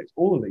projects,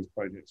 all of these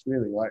projects,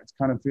 really. Like it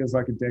kind of feels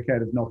like a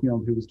decade of knocking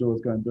on people's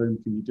doors going, boom,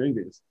 can you do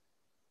this?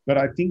 But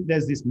I think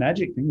there's this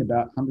magic thing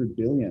about 100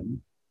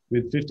 billion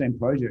with 15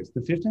 projects.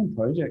 The 15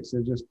 projects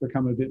have just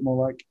become a bit more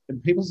like,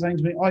 people saying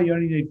to me, oh, you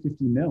only need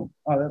 50 mil.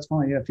 Oh, that's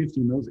fine. Yeah,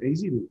 50 mil is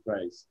easy to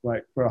raise,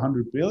 like for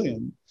 100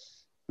 billion.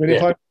 But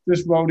if I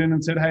just rolled in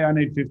and said, hey, I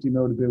need 50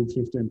 mil to build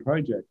 15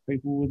 projects,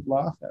 people would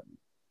laugh at me.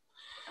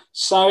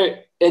 So,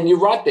 and you're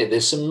right there,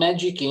 there's some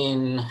magic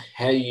in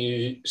how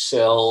you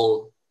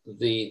sell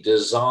the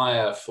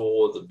desire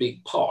for the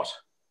big pot,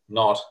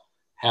 not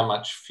how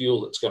much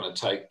fuel it's going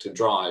to take to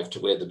drive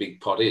to where the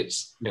big pot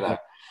is, you know.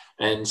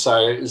 And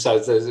so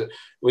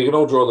we can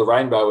all draw the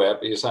rainbow out,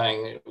 but you're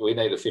saying we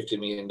need a $50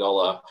 million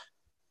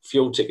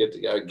fuel ticket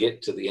to go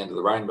get to the end of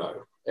the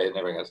rainbow. And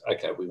everyone goes,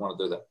 okay, we want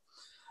to do that.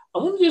 I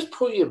want to just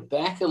pull you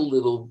back a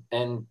little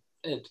and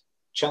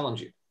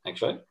challenge you,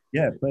 actually.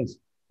 Yeah, please.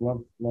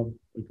 Love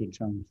a good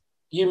challenge.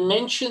 You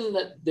mentioned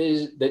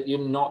that you're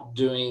not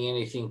doing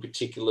anything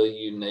particularly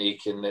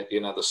unique, and that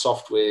the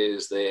software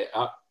is there.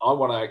 I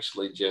want to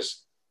actually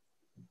just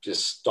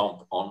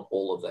stomp on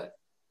all of that.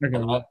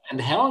 Okay.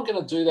 And how I'm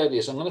going to do that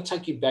is I'm going to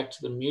take you back to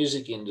the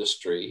music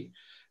industry,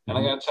 and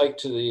I'm going to take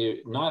to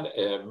the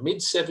mid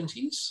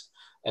 70s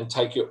and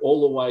take you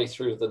all the way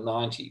through the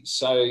 90s.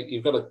 So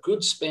you've got a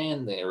good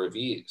span there of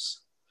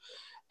years.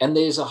 And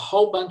there's a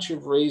whole bunch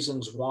of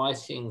reasons why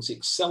things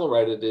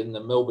accelerated in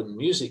the Melbourne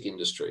music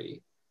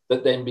industry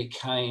that then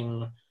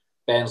became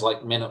bands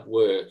like Men at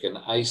Work and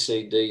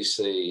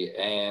AC/DC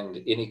and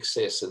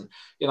INXS,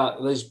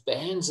 and these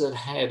bands that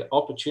had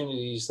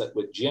opportunities that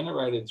were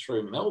generated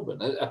through Melbourne,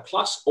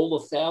 plus all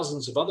the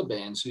thousands of other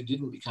bands who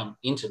didn't become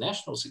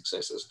international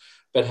successes,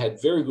 but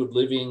had very good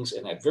livings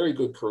and had very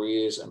good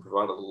careers and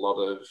provided a lot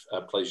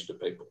of pleasure to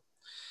people.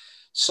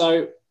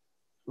 So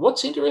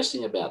what's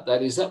interesting about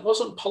that is that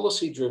wasn't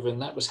policy driven,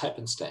 that was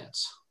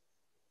happenstance.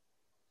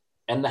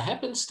 And the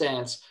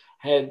happenstance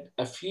had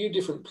a few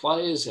different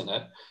players in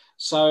it.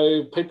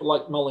 So people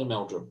like Molly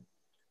Meldrum.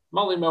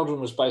 Molly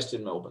Meldrum was based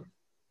in Melbourne.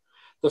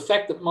 The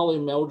fact that Molly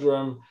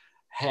Meldrum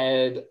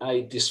had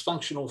a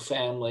dysfunctional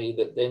family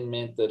that then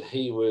meant that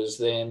he was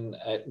then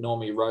at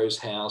Normie Rowe's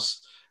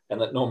house, and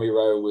that Normie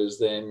Rowe was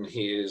then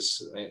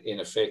in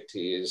effect,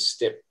 his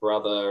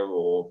stepbrother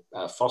or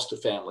foster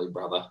family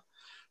brother,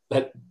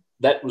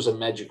 that was a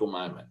magical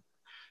moment.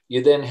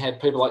 You then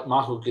had people like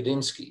Michael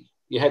Gudinski.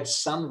 You had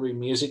Sunbury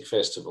Music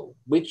Festival,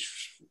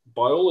 which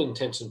by all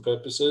intents and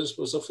purposes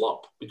was a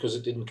flop because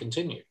it didn't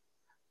continue,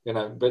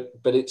 but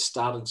it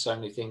started so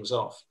many things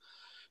off.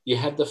 You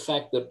had the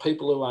fact that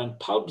people who owned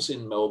pubs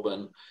in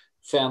Melbourne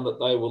found that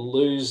they were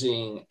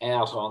losing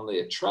out on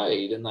their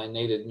trade and they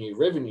needed new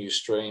revenue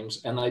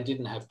streams, and they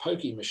didn't have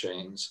pokie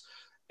machines.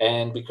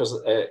 And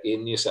because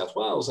in New South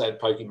Wales, they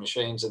had pokie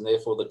machines, and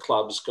therefore the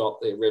clubs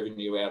got their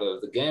revenue out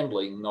of the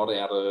gambling, not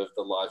out of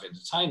the live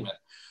entertainment.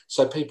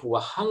 So people were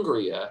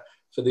hungrier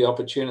for the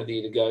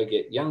opportunity to go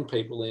get young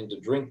people in to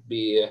drink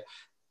beer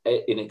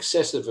in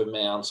excessive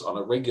amounts on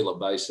a regular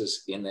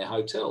basis in their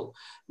hotel.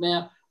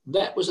 Now,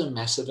 that was a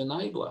massive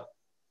enabler.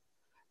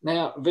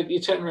 Now, but you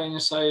turn around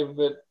and say,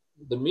 but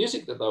the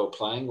music that they were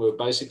playing were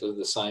basically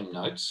the same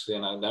notes.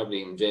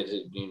 Nobody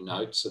invented new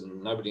notes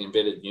and nobody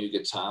invented new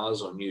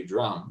guitars or new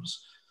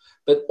drums.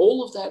 But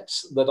all of that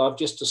I've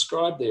just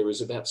described there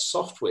is about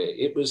software.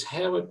 It was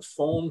how it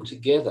formed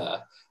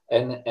together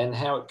and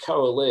how it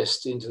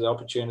coalesced into the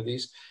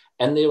opportunities.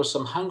 And there were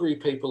some hungry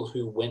people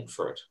who went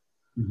for it.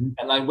 Mm-hmm.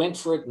 And they went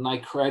for it and they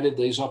created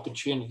these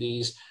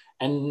opportunities.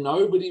 And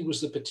nobody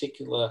was the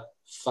particular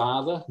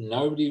father.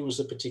 Nobody was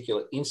the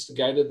particular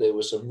instigator. There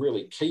were some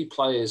really key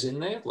players in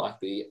there, like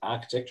the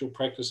architectural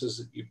practices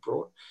that you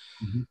brought.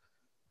 Mm-hmm.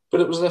 But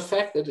it was the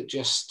fact that it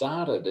just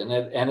started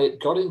and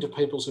it got into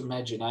people's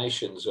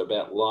imaginations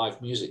about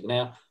live music.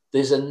 Now,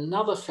 there's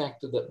another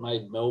factor that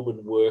made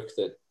Melbourne work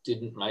that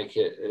didn't make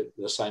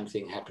the same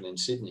thing happen in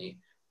Sydney,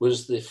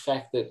 was the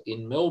fact that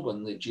in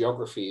Melbourne, the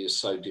geography is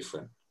so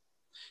different.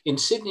 In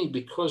Sydney,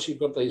 because you've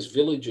got these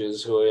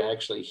villages who are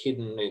actually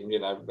hidden in,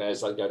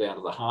 as they go down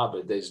to the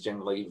harbour, there's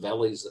generally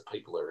valleys that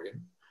people are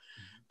in.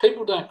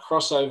 People don't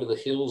cross over the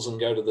hills and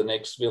go to the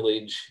next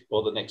village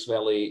or the next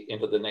valley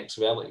into the next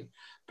valley.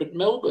 But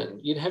Melbourne,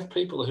 you'd have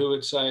people who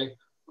would say,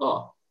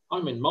 oh,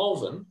 I'm in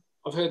Malvern.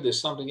 I've heard there's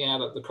something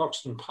out at the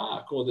Croxton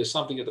Park, or there's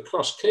something at the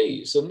Cross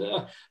Keys. And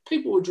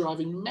people were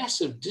driving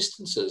massive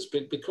distances,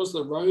 but because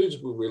the roads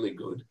were really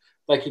good,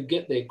 they could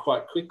get there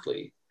quite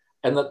quickly.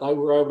 And that they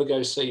were able to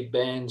go see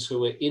bands who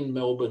were in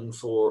Melbourne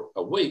for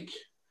a week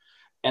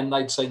and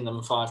they'd seen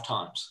them 5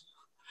 times.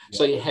 Yeah.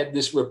 So you had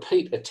this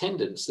repeat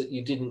attendance that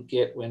you didn't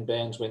get when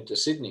bands went to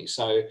Sydney.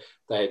 So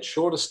they had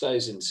shorter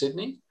stays in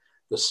Sydney.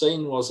 The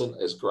scene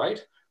wasn't as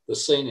great. The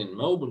scene in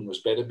Melbourne was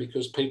better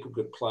because people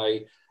could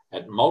play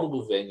at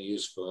multiple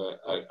venues for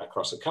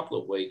across a couple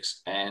of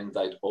weeks, and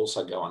they'd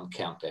also go on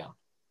Countdown.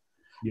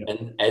 Yeah.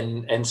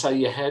 And so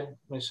you had,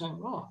 we're saying,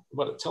 oh,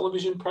 what a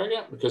television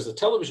program? Because the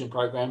television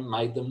program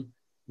made them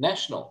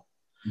national.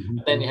 Mm-hmm.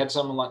 And then you had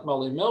someone like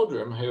Molly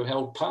Meldrum who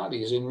held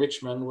parties in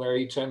Richmond where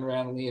he turned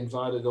around and he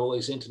invited all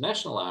these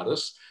international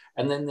artists.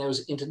 And then there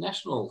was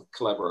international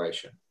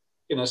collaboration.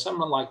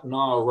 Someone like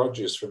Nile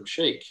Rodgers from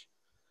Chic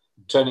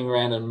turning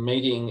around and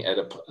meeting at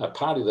a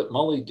party that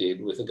Molly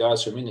did with the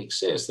guys from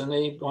INXS, then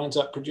he winds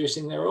up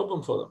producing their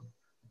album for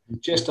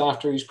them just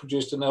after he's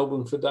produced an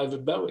album for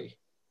David Bowie.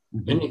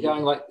 Mm-hmm. And you're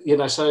going like,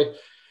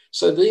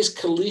 so these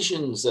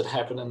collisions that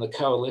happen and the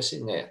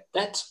coalescing there,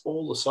 that's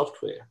all the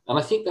software. And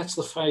I think that's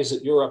the phase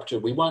that you're up to.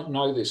 We won't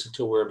know this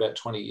until we're about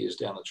 20 years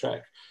down the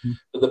track. Mm-hmm.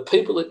 But the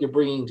people that you're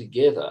bringing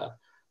together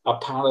are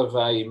part of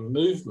a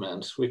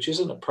movement, which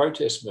isn't a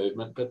protest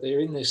movement, but they're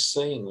in this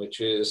scene,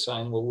 which is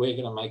saying, well, we're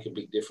going to make a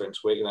big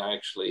difference. We're going to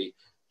actually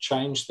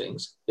change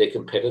things. They're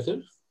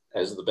competitive,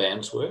 as the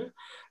bands were.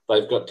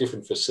 They've got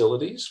different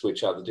facilities,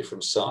 which are the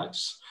different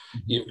sites.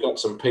 You've got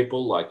some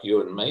people like you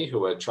and me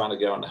who are trying to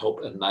go and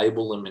help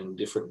enable them in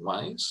different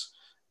ways.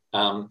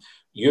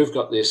 You've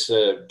got this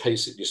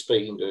piece that you're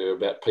speaking to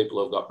about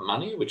people who've got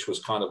money, which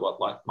was kind of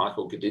what like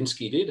Michael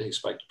Gudinski did. He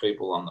spoke to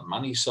people on the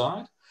money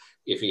side.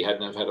 If he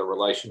hadn't have had a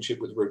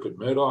relationship with Rupert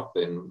Murdoch,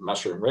 then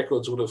Mushroom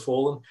Records would have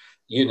fallen.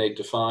 You need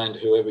to find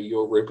whoever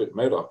your Rupert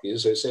Murdoch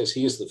is who says,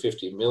 here's the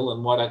 50 mil,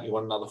 and why don't you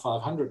want another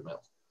 500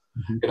 mil?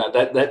 Mm-hmm. You know,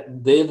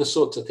 that they're the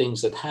sorts of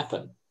things that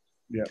happen.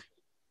 Yeah.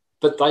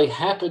 But they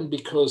happen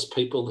because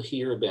people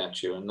hear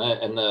about you. And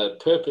the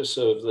purpose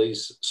of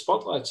these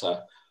spotlights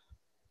are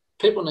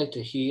people need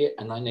to hear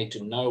and they need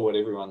to know what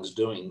everyone's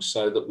doing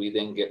so that we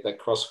then get that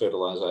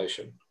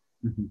cross-fertilization.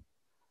 Mm-hmm.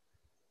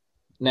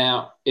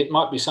 Now, it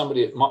might be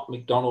somebody at Mott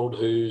MacDonald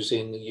who's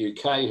in the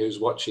UK who's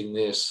watching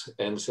this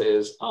and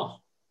says, oh,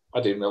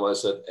 I didn't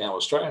realise that our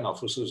Australian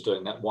office was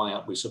doing that. Why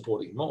aren't we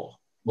supporting more?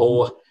 Mm-hmm.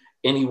 Or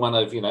any one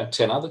of,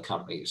 10 other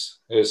companies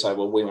who say,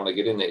 well, we want to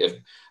get in there. If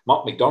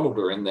Mott MacDonald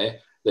are in there,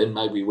 then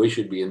maybe we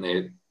should be in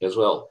there as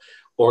well.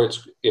 Or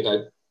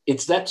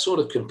it's that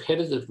sort of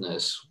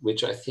competitiveness,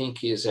 which I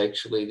think is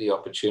actually the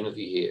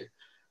opportunity here.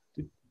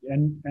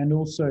 And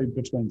also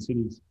between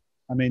cities.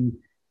 I mean,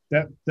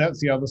 that's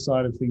the other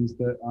side of things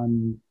that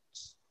I'm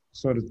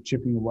sort of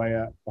chipping away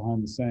at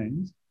behind the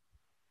scenes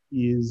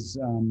is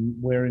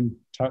we're in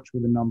touch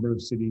with a number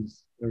of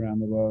cities around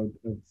the world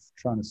of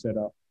trying to set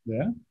up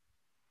there.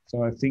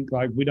 So I think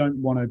like we don't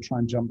want to try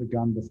and jump the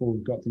gun before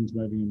we've got things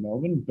moving in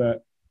Melbourne,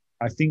 but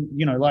I think,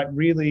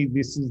 really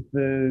this is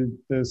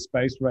the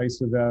space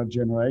race of our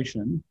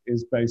generation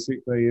is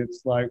basically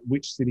it's like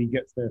which city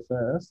gets there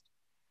first.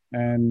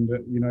 And,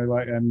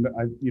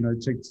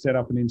 to set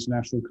up an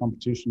international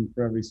competition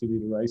for every city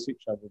to race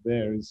each other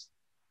there is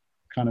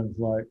kind of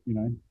like,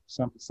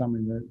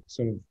 something that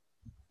sort of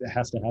it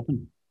has to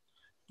happen.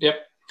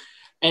 Yep.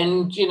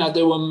 And,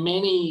 there were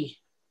many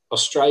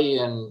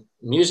Australian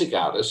music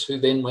artists who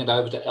then went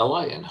over to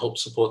LA and helped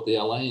support the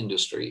LA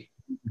industry.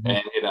 Mm-hmm.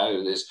 And,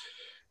 there's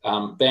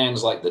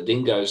bands like the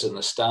Dingoes and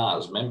the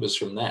Stars, members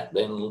from that,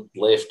 then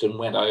left and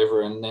went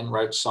over and then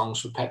wrote songs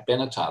for Pat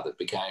Benatar that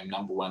became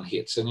 #1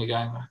 hits. And you're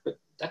going, but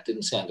that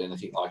didn't sound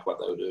anything like what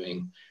they were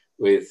doing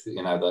with,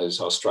 those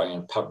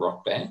Australian pub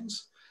rock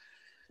bands.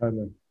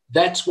 Totally.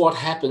 That's what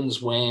happens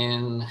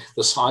when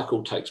the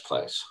cycle takes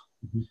place.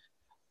 Mm-hmm.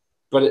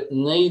 But it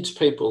needs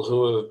people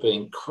who have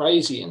been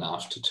crazy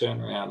enough to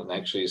turn around and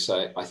actually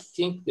say, I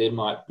think there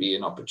might be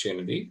an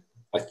opportunity.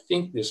 I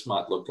think this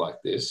might look like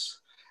this.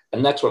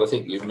 And that's what I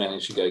think you've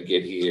managed to go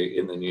get here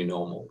in the new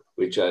normal,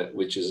 which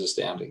is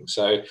astounding.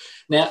 So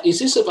now, is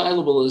this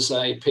available as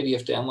a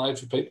PDF download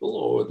for people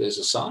or there's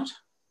a site?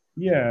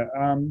 Yeah,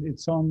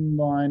 it's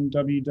online,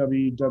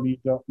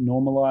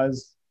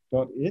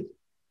 www.normalize.it.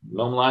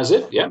 Normalize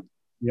it, yeah.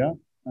 Yeah.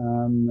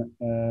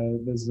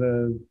 There's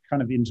a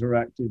kind of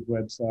interactive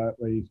website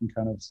where you can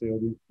kind of see all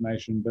the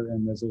information, but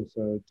then there's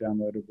also a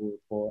downloadable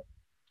report.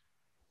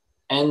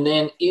 And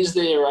then is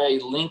there a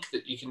link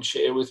that you can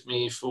share with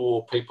me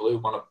for people who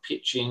want to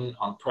pitch in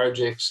on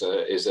projects?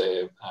 Are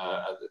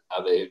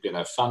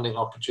there funding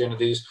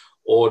opportunities,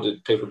 or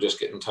did people just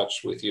get in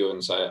touch with you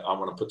and say, I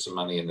want to put some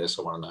money in this,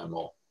 I want to know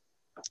more?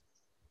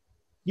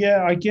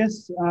 Yeah, I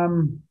guess it's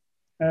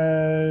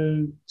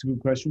a good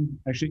question,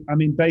 actually. I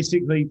mean,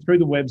 basically through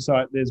the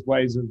website, there's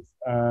ways of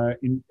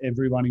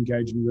everyone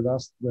engaging with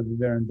us, whether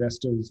they're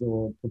investors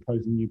or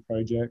proposing new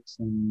projects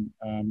and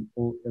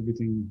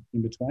everything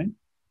in between.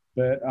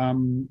 But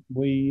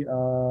we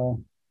are,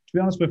 to be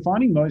honest, we're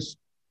finding most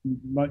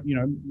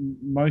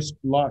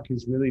luck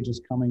is really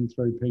just coming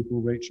through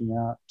people reaching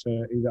out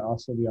to either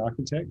us or the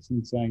architects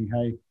and saying,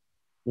 hey,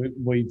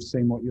 we've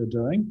seen what you're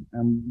doing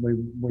and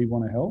we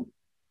want to help.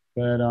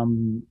 But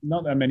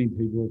not that many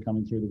people are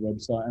coming through the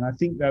website. And I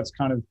think that's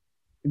kind of,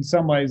 in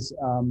some ways,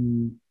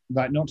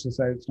 like not to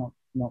say it's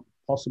not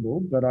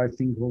possible, but I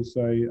think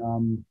also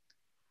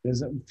it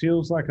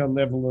feels like a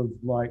level of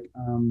like,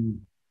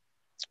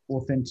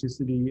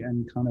 authenticity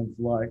and kind of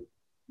like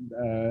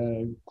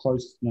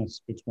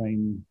closeness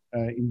between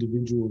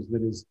individuals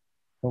that is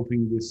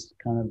helping this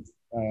kind of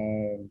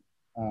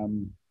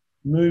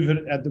move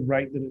it at the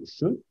rate that it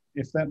should,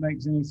 if that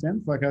makes any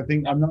sense. Like, I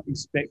think I'm not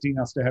expecting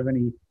us to have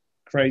any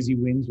crazy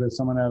wins where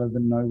someone out of the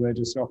nowhere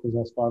just offers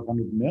us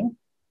 500 mil.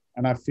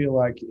 And I feel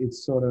like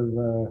it's sort of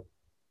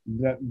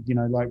that,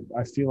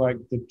 I feel like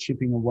the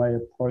chipping away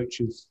approach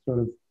is sort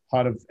of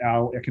part of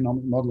our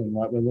economic modeling.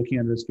 Like, we're looking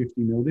at it as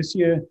 50 mil this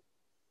year,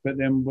 but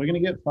then we're going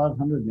to get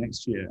 500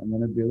 next year, and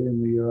then $1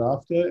 billion the year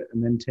after,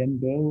 and then 10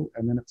 bill,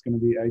 and then it's going to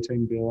be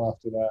 18 bill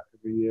after that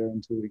every year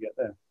until we get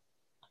there.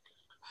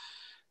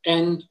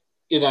 And,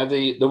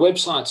 the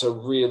websites are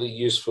really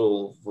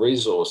useful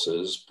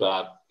resources,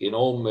 but in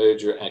all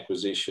merger,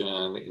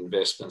 acquisition,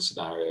 investment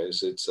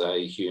scenarios, it's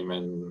a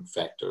human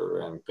factor,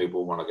 and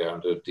people want to go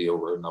into a deal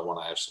room. They want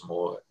to have some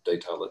more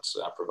detail that's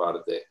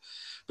provided there.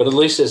 But at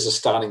least there's a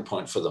starting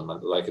point for them.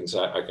 They can say,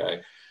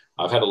 okay,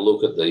 I've had a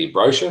look at the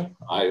brochure.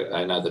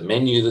 I know the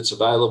menu that's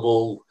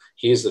available.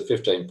 here's the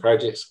 15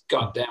 projects.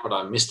 God damn it,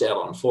 I missed out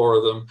on 4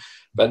 of them,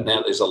 but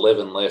now there's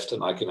 11 left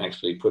and I can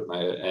actually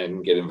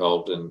and get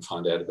involved and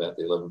find out about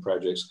the 11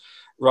 projects.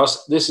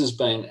 Ross, this has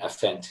been a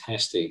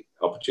fantastic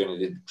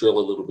opportunity to drill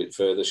a little bit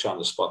further, shine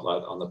the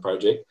spotlight on the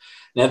project.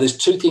 Now, there's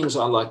 2 things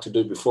I like to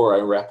do before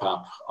I wrap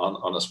up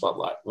on a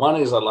spotlight. One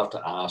is I'd love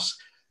to ask,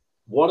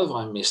 what have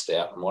I missed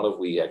out and what have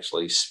we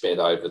actually sped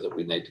over that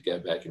we need to go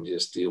back and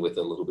just deal with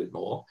a little bit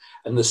more?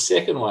 And the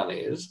second one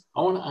is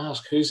I want to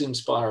ask, who's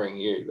inspiring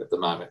you at the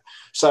moment?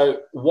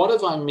 So what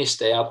have I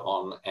missed out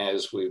on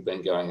as we've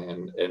been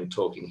going and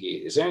talking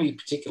here? Is there any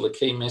particular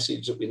key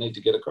message that we need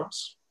to get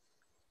across?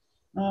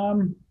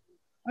 I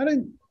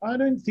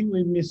don't think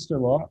we missed a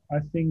lot. I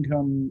think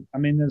I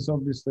mean there's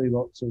obviously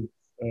lots of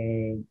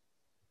thinking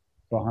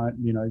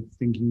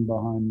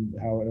behind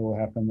how it all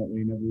happened that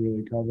we never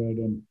really covered,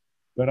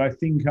 but I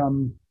think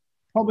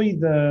probably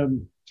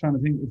trying to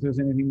think if there's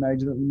anything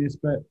major that we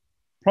missed, but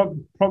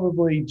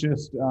probably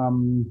just I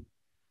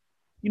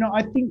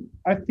think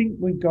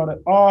we got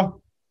it.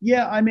 Oh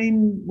yeah, I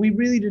mean we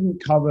really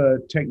didn't cover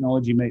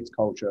technology meets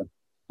culture,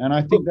 and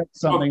I think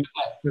that's something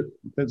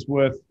that's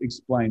worth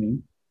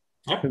explaining.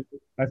 Yeah.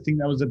 I think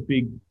that was a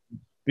big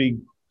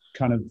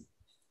kind of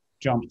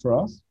jump for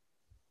us,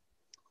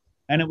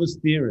 and it was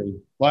theory.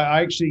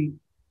 Like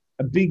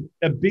a big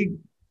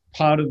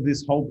part of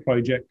this whole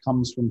project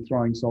comes from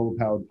throwing solar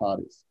powered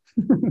parties.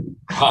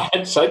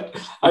 Right. So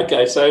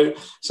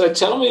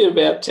tell me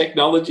about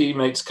technology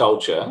meets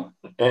culture,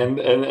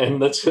 and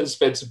let's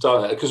spend some time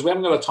on that because we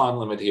haven't got a time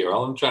limit here.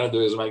 All I'm trying to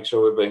do is make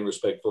sure we're being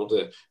respectful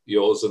to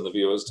yours and the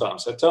viewers' time.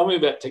 So tell me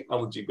about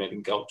technology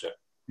meeting culture.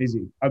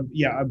 Easy. I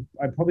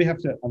probably have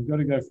to. I've got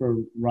to go for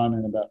a run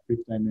in about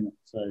 15 minutes.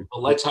 So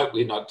well, let's hope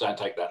we don't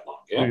take that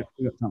long. Yeah.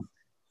 We got time.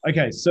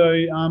 Okay. So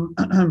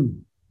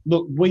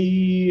look,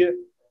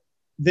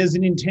 there's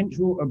an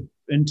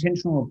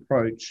intentional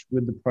approach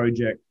with the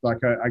project.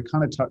 Like I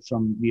kind of touched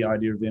on the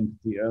idea of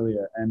empathy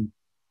earlier, and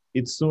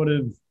it's sort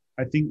of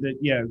I think that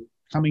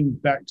coming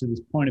back to this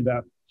point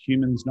about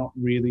humans not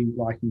really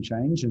liking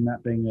change and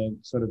that being a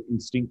sort of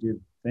instinctive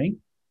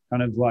thing,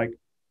 kind of like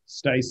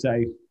stay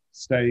safe.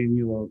 Stay in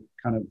your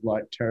kind of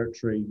like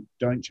territory.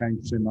 Don't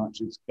change too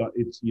much. It's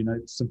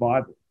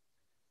survival.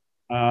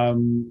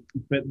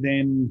 But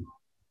then,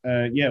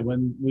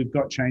 when we've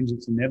got change,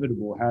 it's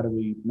inevitable. How do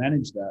we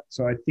manage that?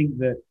 So I think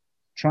that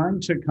trying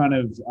to kind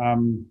of,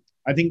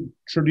 I think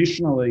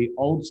traditionally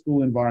old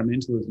school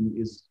environmentalism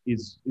is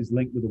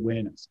linked with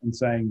awareness and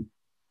saying,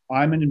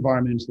 I'm an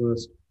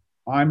environmentalist.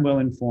 I'm well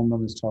informed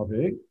on this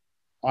topic.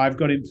 I've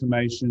got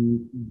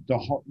information,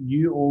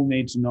 you all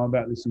need to know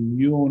about this and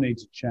you all need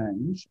to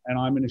change, and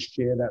I'm going to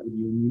share that with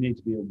you and you need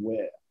to be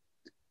aware.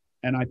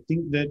 And I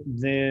think that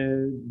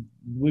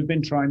we've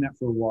been trying that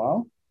for a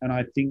while, and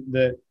I think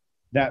that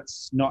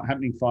that's not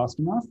happening fast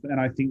enough, and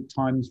I think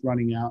time's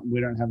running out and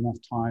we don't have enough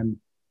time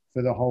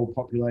for the whole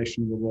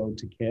population of the world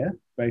to care,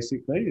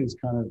 basically, is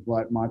kind of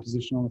like my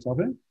position on the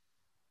topic.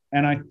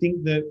 And I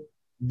think that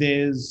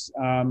there's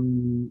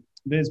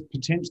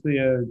potentially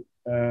a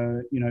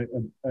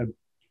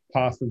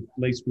path of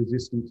least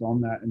resistance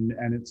on that,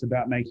 and it's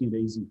about making it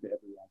easy for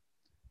everyone.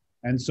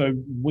 And so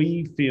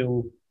we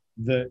feel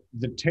that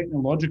the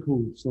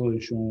technological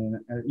solution,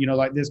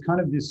 there's kind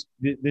of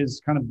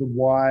the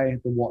why,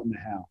 the what, and the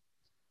how.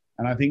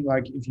 And I think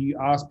like if you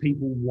ask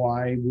people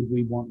why would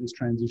we want this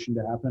transition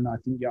to happen, I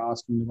think you're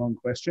asking the wrong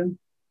question.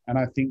 And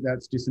I think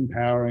that's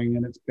disempowering,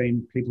 and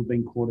people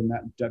been caught in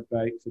that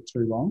debate for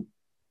too long.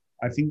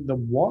 I think the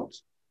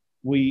what,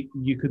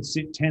 you could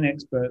sit 10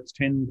 experts,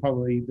 10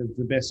 probably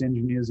the best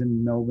engineers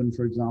in Melbourne,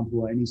 for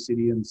example, or any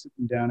city, and sit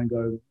them down and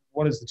go,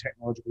 what is the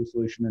technological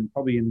solution? And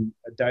probably in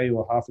a day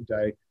or half a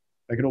day,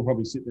 they could all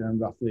probably sit there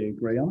and roughly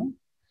agree on it.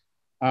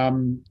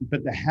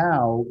 But the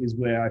how is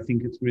where I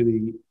think it's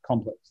really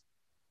complex.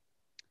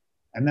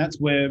 And that's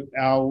where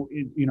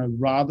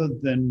rather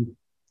than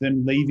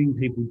leaving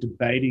people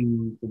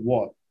debating the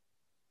what,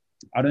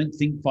 I don't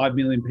think 5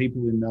 million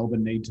people in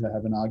Melbourne need to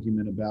have an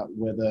argument about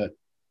whether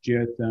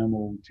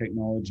geothermal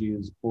technology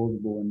is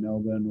plausible in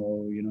Melbourne,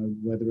 or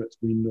whether it's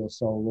wind or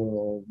solar,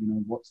 or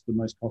what's the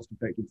most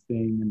cost-effective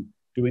thing, and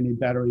do we need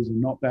batteries and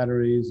not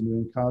batteries, and do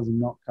we need cars and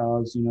not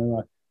cars?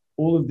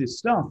 All of this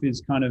stuff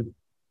is kind of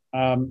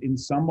in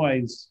some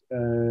ways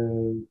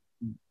I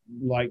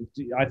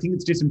think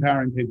it's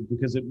disempowering people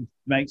because it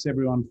makes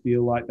everyone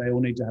feel like they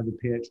all need to have a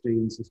PhD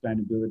in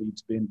sustainability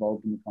to be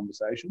involved in the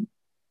conversation.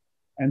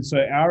 And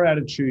so our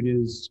attitude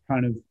is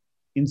kind of,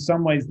 in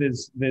some ways,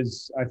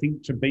 there's I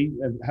think to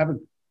have a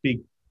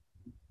big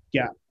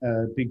gap,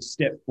 a big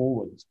step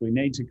forwards, we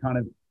need to kind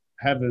of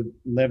have a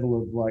level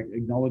of like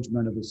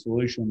acknowledgement of a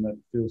solution that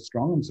feels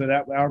strong. And so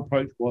that our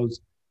approach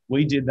was,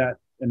 we did that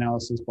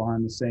analysis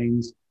behind the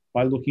scenes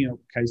by looking at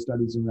case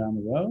studies around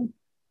the world.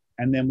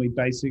 And then we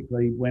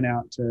basically went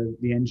out to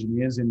the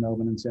engineers in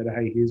Melbourne and said,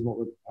 hey, here's what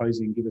we're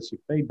proposing, give us your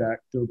feedback,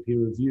 do a peer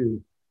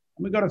review.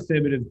 And we got a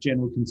fair bit of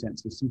general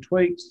consensus, some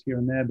tweaks here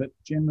and there, but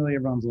generally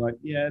everyone's like,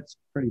 yeah, it's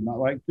pretty much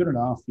like good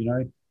enough,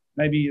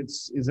 maybe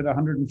is it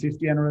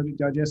 150 anaerobic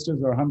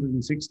digesters or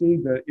 160?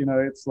 But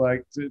it's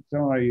like,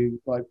 don't worry,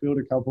 like build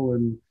a couple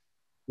and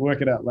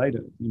work it out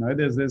later.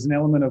 There's an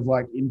element of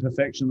like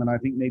imperfection that I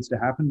think needs to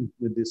happen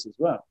with this as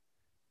well.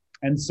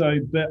 And so,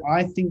 but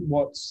I think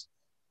what's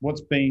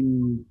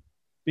been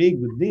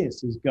big with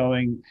this is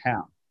going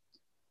how.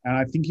 And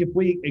I think if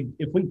we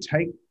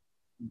take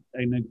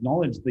and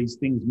acknowledge these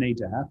things need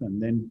to happen,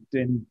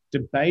 then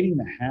debating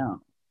the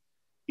how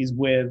is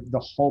where the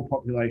whole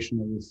population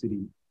of the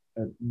city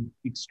are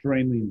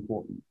extremely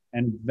important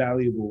and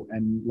valuable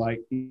and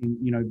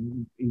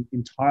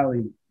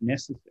entirely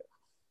necessary.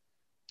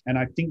 And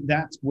I think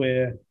that's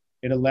where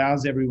it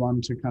allows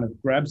everyone to kind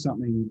of grab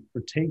something,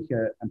 critique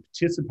it, and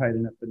participate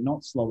in it, but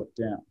not slow it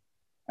down.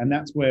 And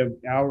that's where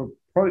our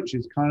approach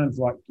is kind of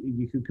like,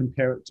 you could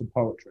compare it to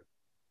poetry.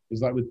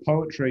 It's like with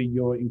poetry,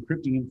 you're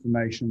encrypting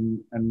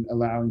information and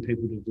allowing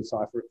people to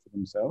decipher it for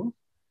themselves.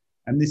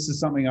 And this is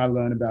something I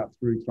learned about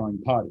through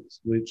throwing parties,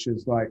 which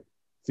is like,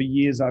 for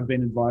years I've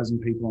been advising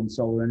people on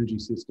solar energy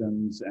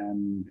systems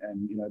and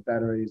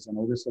batteries and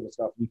all this sort of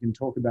stuff. You can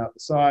talk about the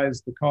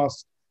size, the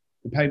cost,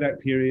 the payback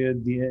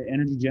period, the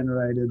energy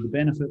generated, the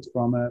benefits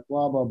from it,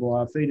 blah, blah,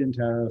 blah, feed-in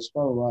tariffs,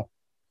 blah, blah, blah.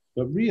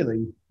 But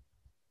really,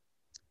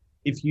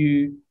 if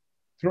you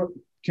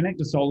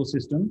connect a solar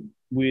system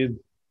with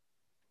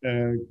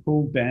a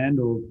cool band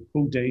or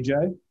cool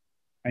DJ,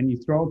 and you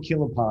throw a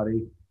killer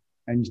party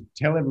and you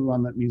tell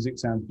everyone that music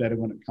sounds better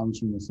when it comes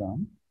from the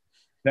sun,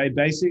 they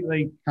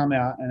basically come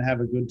out and have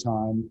a good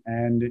time.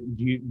 And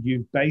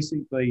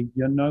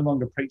you're no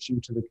longer preaching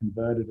to the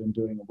converted and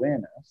doing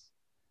awareness.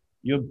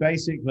 You're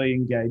basically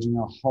engaging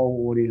a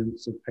whole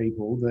audience of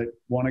people that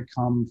want to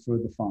come for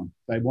the fun.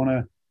 They want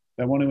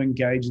to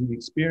engage in the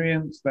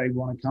experience. They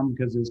want to come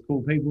because there's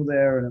cool people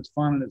there and it's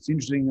fun and it's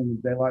interesting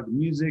and they like the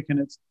music, and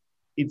it's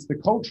the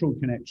cultural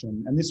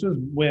connection. And this was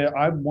where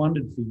I've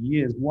wondered for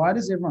years, why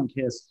does everyone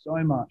care so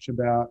much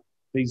about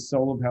these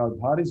solar-powered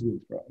parties we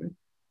throw?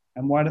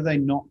 And why do they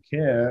not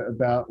care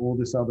about all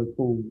this other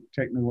cool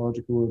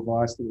technological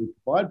advice that we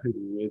provide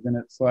people with? And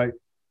it's like,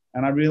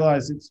 and I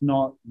realized it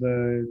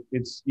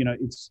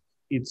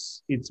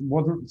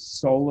wasn't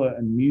solar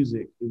and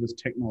music, it was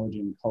technology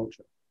and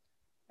culture.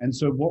 And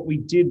so what we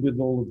did with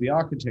all of the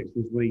architects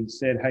was we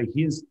said, hey,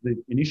 here's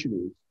the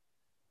initiatives,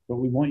 but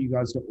we want you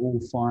guys to all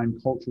find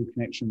cultural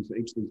connections for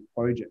each of these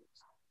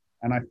projects.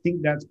 And I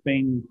think that's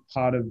been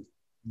part of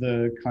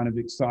the kind of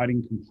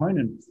exciting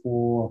component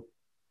for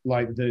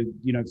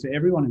for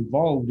everyone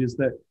involved, is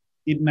that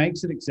it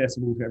makes it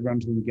accessible for everyone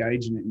to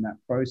engage in it in that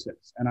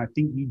process. And I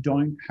think you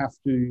don't have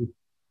to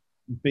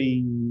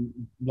be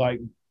like,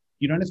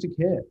 you don't have to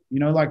care,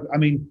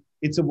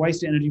 it's a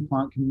waste energy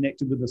plant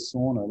connected with a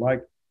sauna.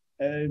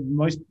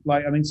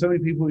 So many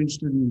people are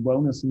interested in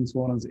wellness and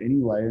saunas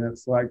anyway. And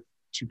it's like,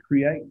 to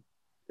create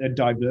a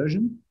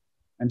diversion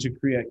and to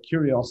create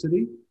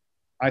curiosity,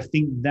 I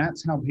think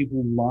that's how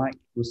people like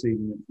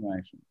receiving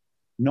information,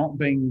 not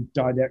being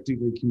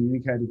didactically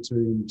communicated to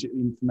and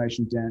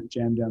information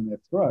jammed down their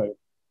throat.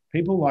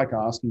 People like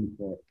asking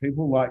for it.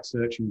 People like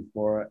searching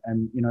for it.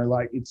 And,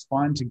 it's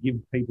fine to give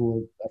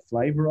people a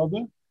flavor of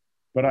it.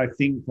 But I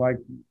think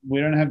we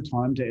don't have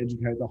time to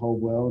educate the whole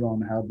world on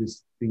how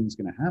this thing's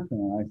going to happen.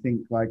 And I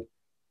think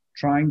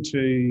trying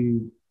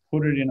to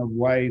put it in a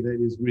way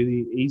that is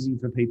really easy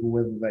for people,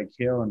 whether they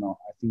care or not,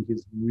 I think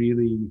is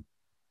really,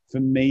 for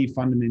me,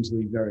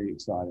 fundamentally very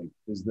exciting,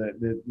 is that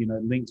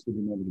links with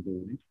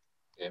inevitability.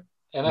 Yeah.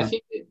 And I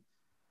think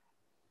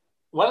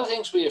one of the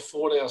things we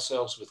afford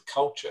ourselves with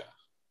culture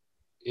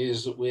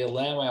is that we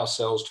allow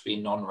ourselves to be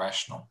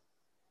non-rational.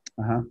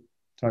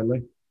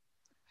 Totally.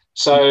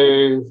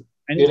 So,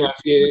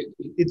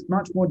 it's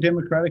much more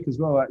democratic as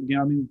well.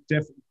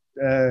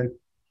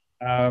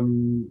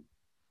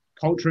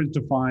 Culture is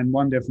defined,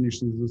 one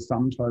definition is the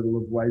sum total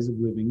of ways of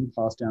living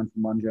passed down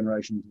from one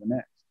generation to the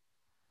next.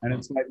 And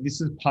it's like, this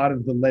is part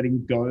of the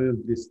letting go of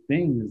this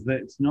thing, is that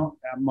it's not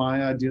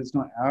my idea, it's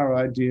not our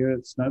idea,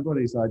 it's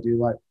nobody's idea.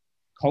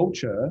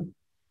 Culture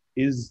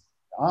is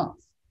us.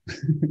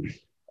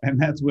 And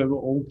that's where we're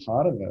all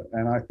part of it.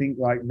 And I think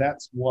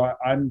that's why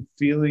I'm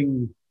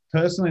feeling,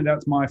 personally,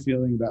 that's my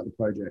feeling about the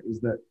project,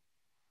 is that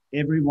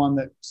everyone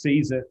that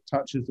sees it,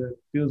 touches it,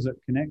 feels it,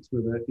 connects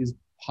with it, is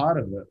part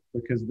of it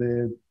because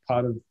they're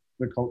part of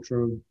the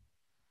culture of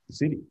the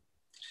city.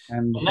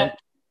 And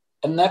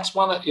that's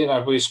one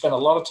of, we've spent a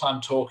lot of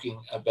time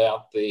talking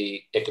about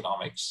the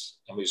economics,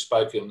 and we've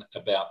spoken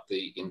about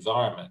the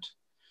environment.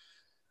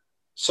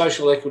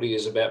 Social equity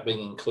is about being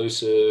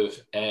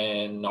inclusive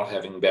and not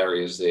having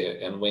barriers there.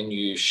 And when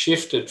you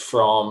shift it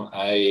from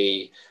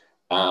a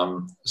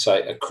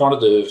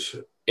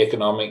quantitative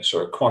economics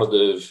or a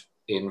quantitative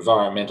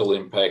environmental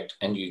impact,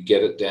 and you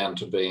get it down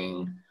to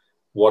being,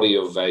 what are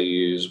your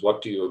values?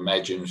 What do you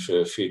imagine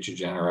for future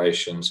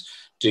generations?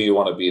 Do you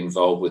want to be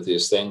involved with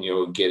this? Then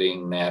you're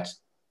getting that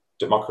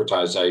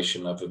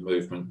democratization of a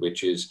movement,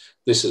 which is,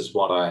 this is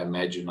what I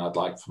imagine I'd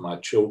like for my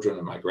children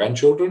and my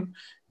grandchildren.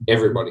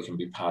 Everybody can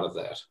be part of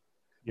that.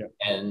 Yeah.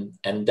 And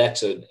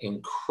that's an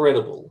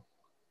incredible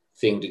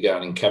thing to go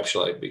and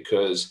encapsulate,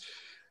 because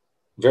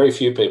very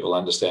few people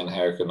understand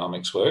how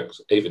economics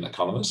works, even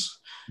economists.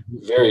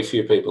 Very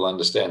few people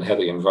understand how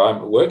the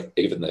environment works,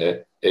 even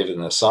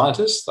the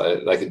scientists.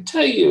 They can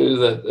tell you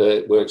that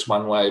it works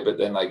one way, but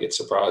then they get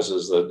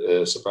surprises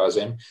that surprise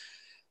them.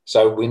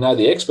 So we know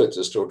the experts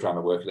are still trying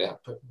to work it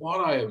out. But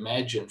what I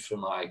imagine for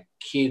my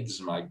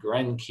kids, my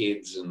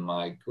grandkids, and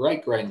my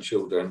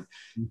great-grandchildren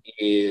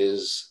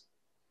is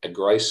a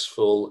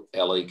graceful,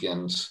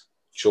 elegant,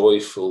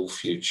 joyful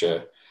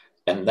future.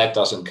 And that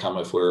doesn't come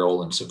if we're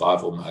all in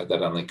survival mode.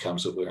 That only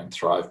comes if we're in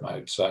thrive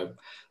mode. So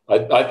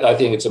I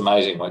think it's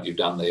amazing what you've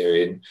done there.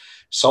 In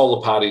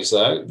solar parties,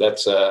 though,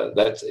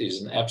 that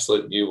is an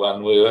absolute new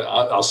one.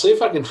 I'll see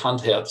if I can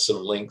hunt out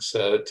some links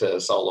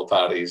to solar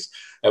parties,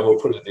 and we'll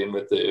put it in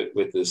with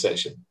the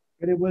session.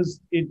 But it is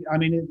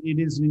an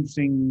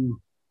interesting.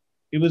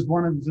 It was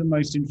one of the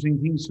most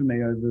interesting things for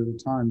me over the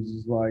times,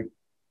 is like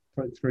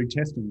through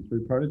testing,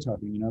 through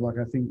prototyping. Like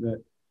I think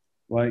that,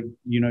 like,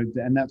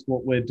 and that's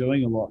what we're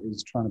doing a lot,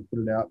 is trying to put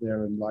it out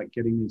there and like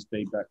getting these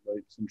feedback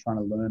loops and trying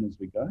to learn as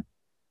we go.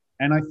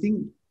 And I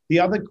think the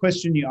other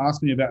question you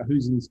asked me about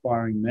who's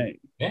inspiring me.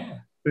 Yeah.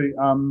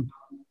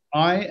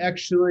 I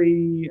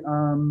actually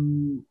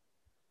am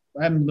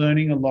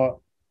learning a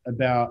lot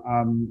about,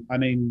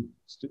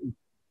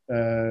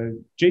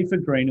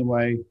 Jifa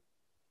Greenaway,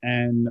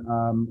 and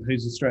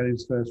who's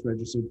Australia's first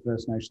registered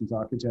First Nations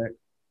architect,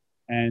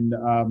 and,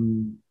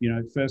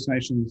 First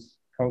Nations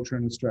culture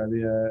in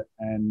Australia,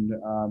 and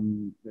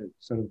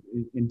sort of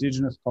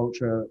Indigenous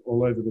culture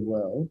all over the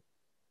world,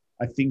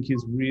 I think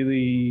is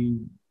really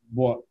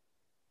what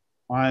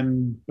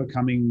I'm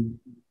becoming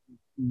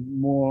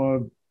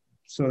more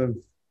sort of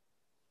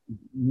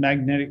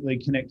magnetically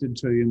connected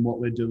to in what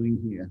we're doing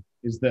here.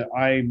 Is that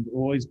I've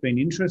always been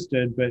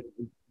interested but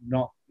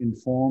not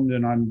informed,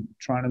 and I'm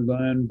trying to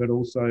learn, but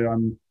also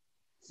I'm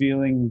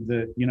feeling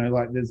that,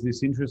 like there's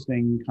this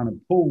interesting kind of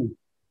pull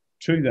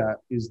to that,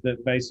 is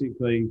that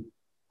basically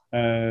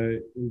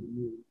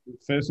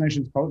First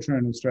Nations culture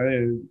in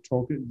Australia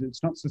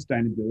it's not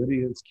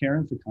sustainability, it's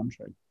caring for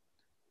country.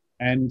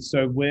 And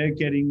so we're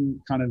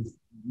getting kind of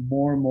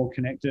more and more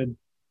connected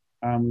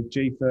with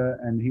Jifa,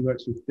 and he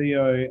works with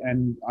Theo,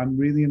 and I'm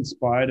really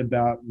inspired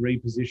about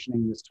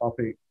repositioning this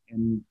topic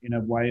in a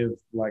way of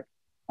like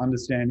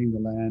understanding the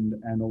land,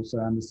 and also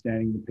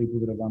understanding the people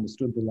that have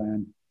understood the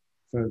land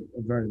for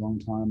a very long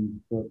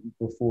time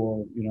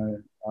before,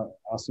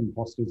 us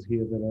imposters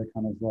here that are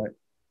kind of like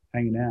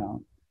hanging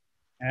out.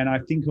 And I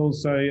think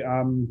also,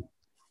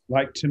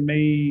 like to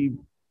me,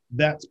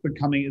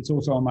 it's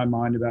also on my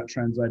mind about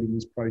translating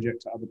this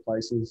project to other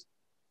places,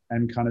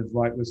 and kind of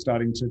like we're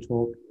starting to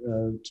talk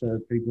to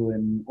people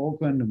in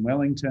Auckland and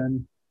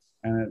Wellington,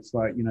 and it's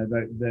like,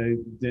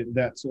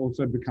 that's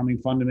also becoming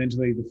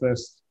fundamentally the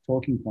first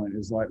talking point,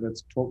 is like,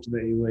 let's talk to the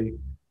iwi,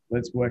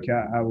 let's work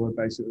out how we're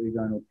basically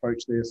going to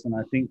approach this. And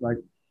I think like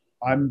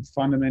I'm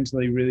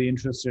fundamentally really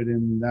interested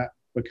in that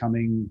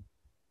becoming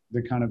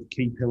the kind of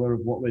key pillar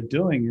of what we're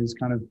doing, is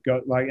kind of go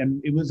like,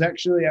 and it was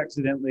actually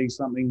accidentally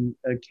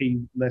a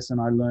key lesson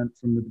I learned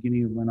from the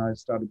beginning of when I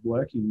started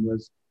working,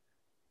 was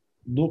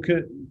look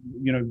at,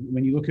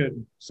 when you look at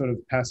sort of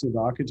passive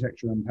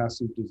architecture and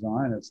passive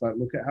design, it's like,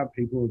 look at how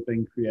people have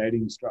been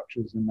creating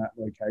structures in that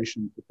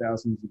location for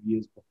thousands of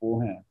years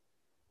beforehand.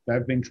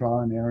 They've been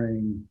trial and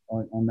erroring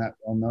on that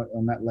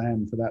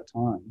land for that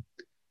time.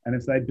 And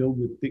if they build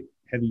with thick,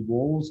 heavy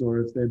walls, or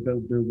if they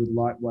build with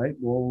lightweight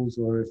walls,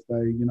 or if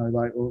they,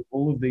 like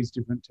all of these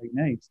different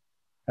techniques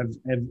have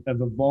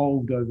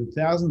evolved over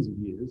thousands of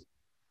years.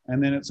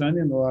 And then it's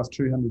only in the last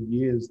 200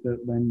 years that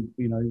when,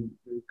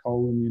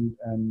 coal and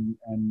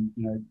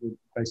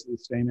basically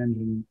steam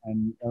engine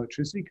and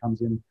electricity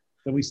comes in,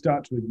 that we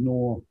start to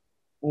ignore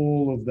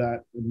all of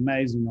that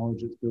amazing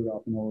knowledge that's built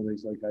up in all of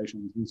these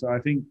locations. And so I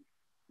think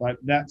like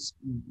that's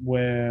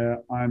where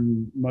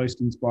I'm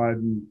most inspired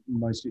and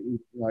most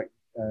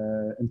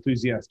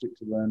enthusiastic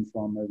to learn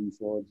from moving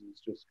forwards, is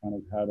just kind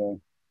of how to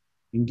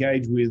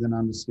engage with and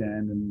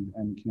understand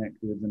and connect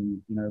with,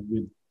 and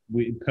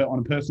on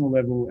a personal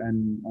level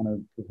and on a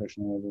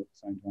professional level at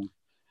the same time.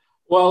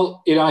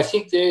 Well, I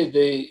think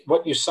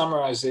what you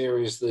summarise there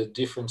is the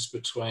difference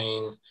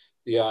between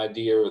the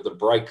idea of the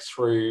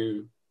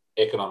breakthrough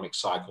economic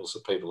cycles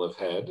that people have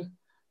had,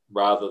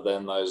 rather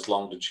than those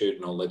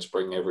longitudinal, let's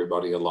bring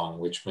everybody along,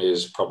 which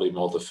is probably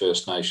more the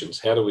First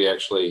Nations. How do we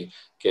actually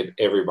get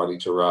everybody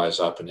to rise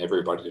up and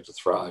everybody to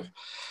thrive?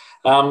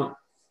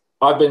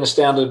 I've been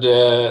astounded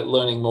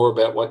learning more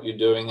about what you're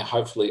doing.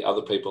 Hopefully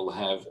other people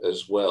have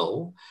as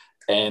well.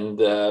 And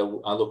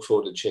I look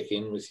forward to check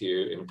in with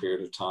you in a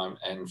period of time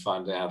and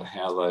find out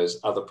how those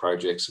other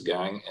projects are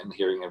going, and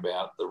hearing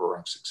about the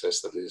roaring success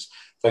that is.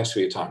 Thanks for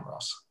your time,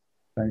 Ross.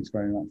 Thanks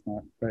very much,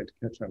 Mark. Great to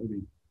catch up with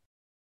you.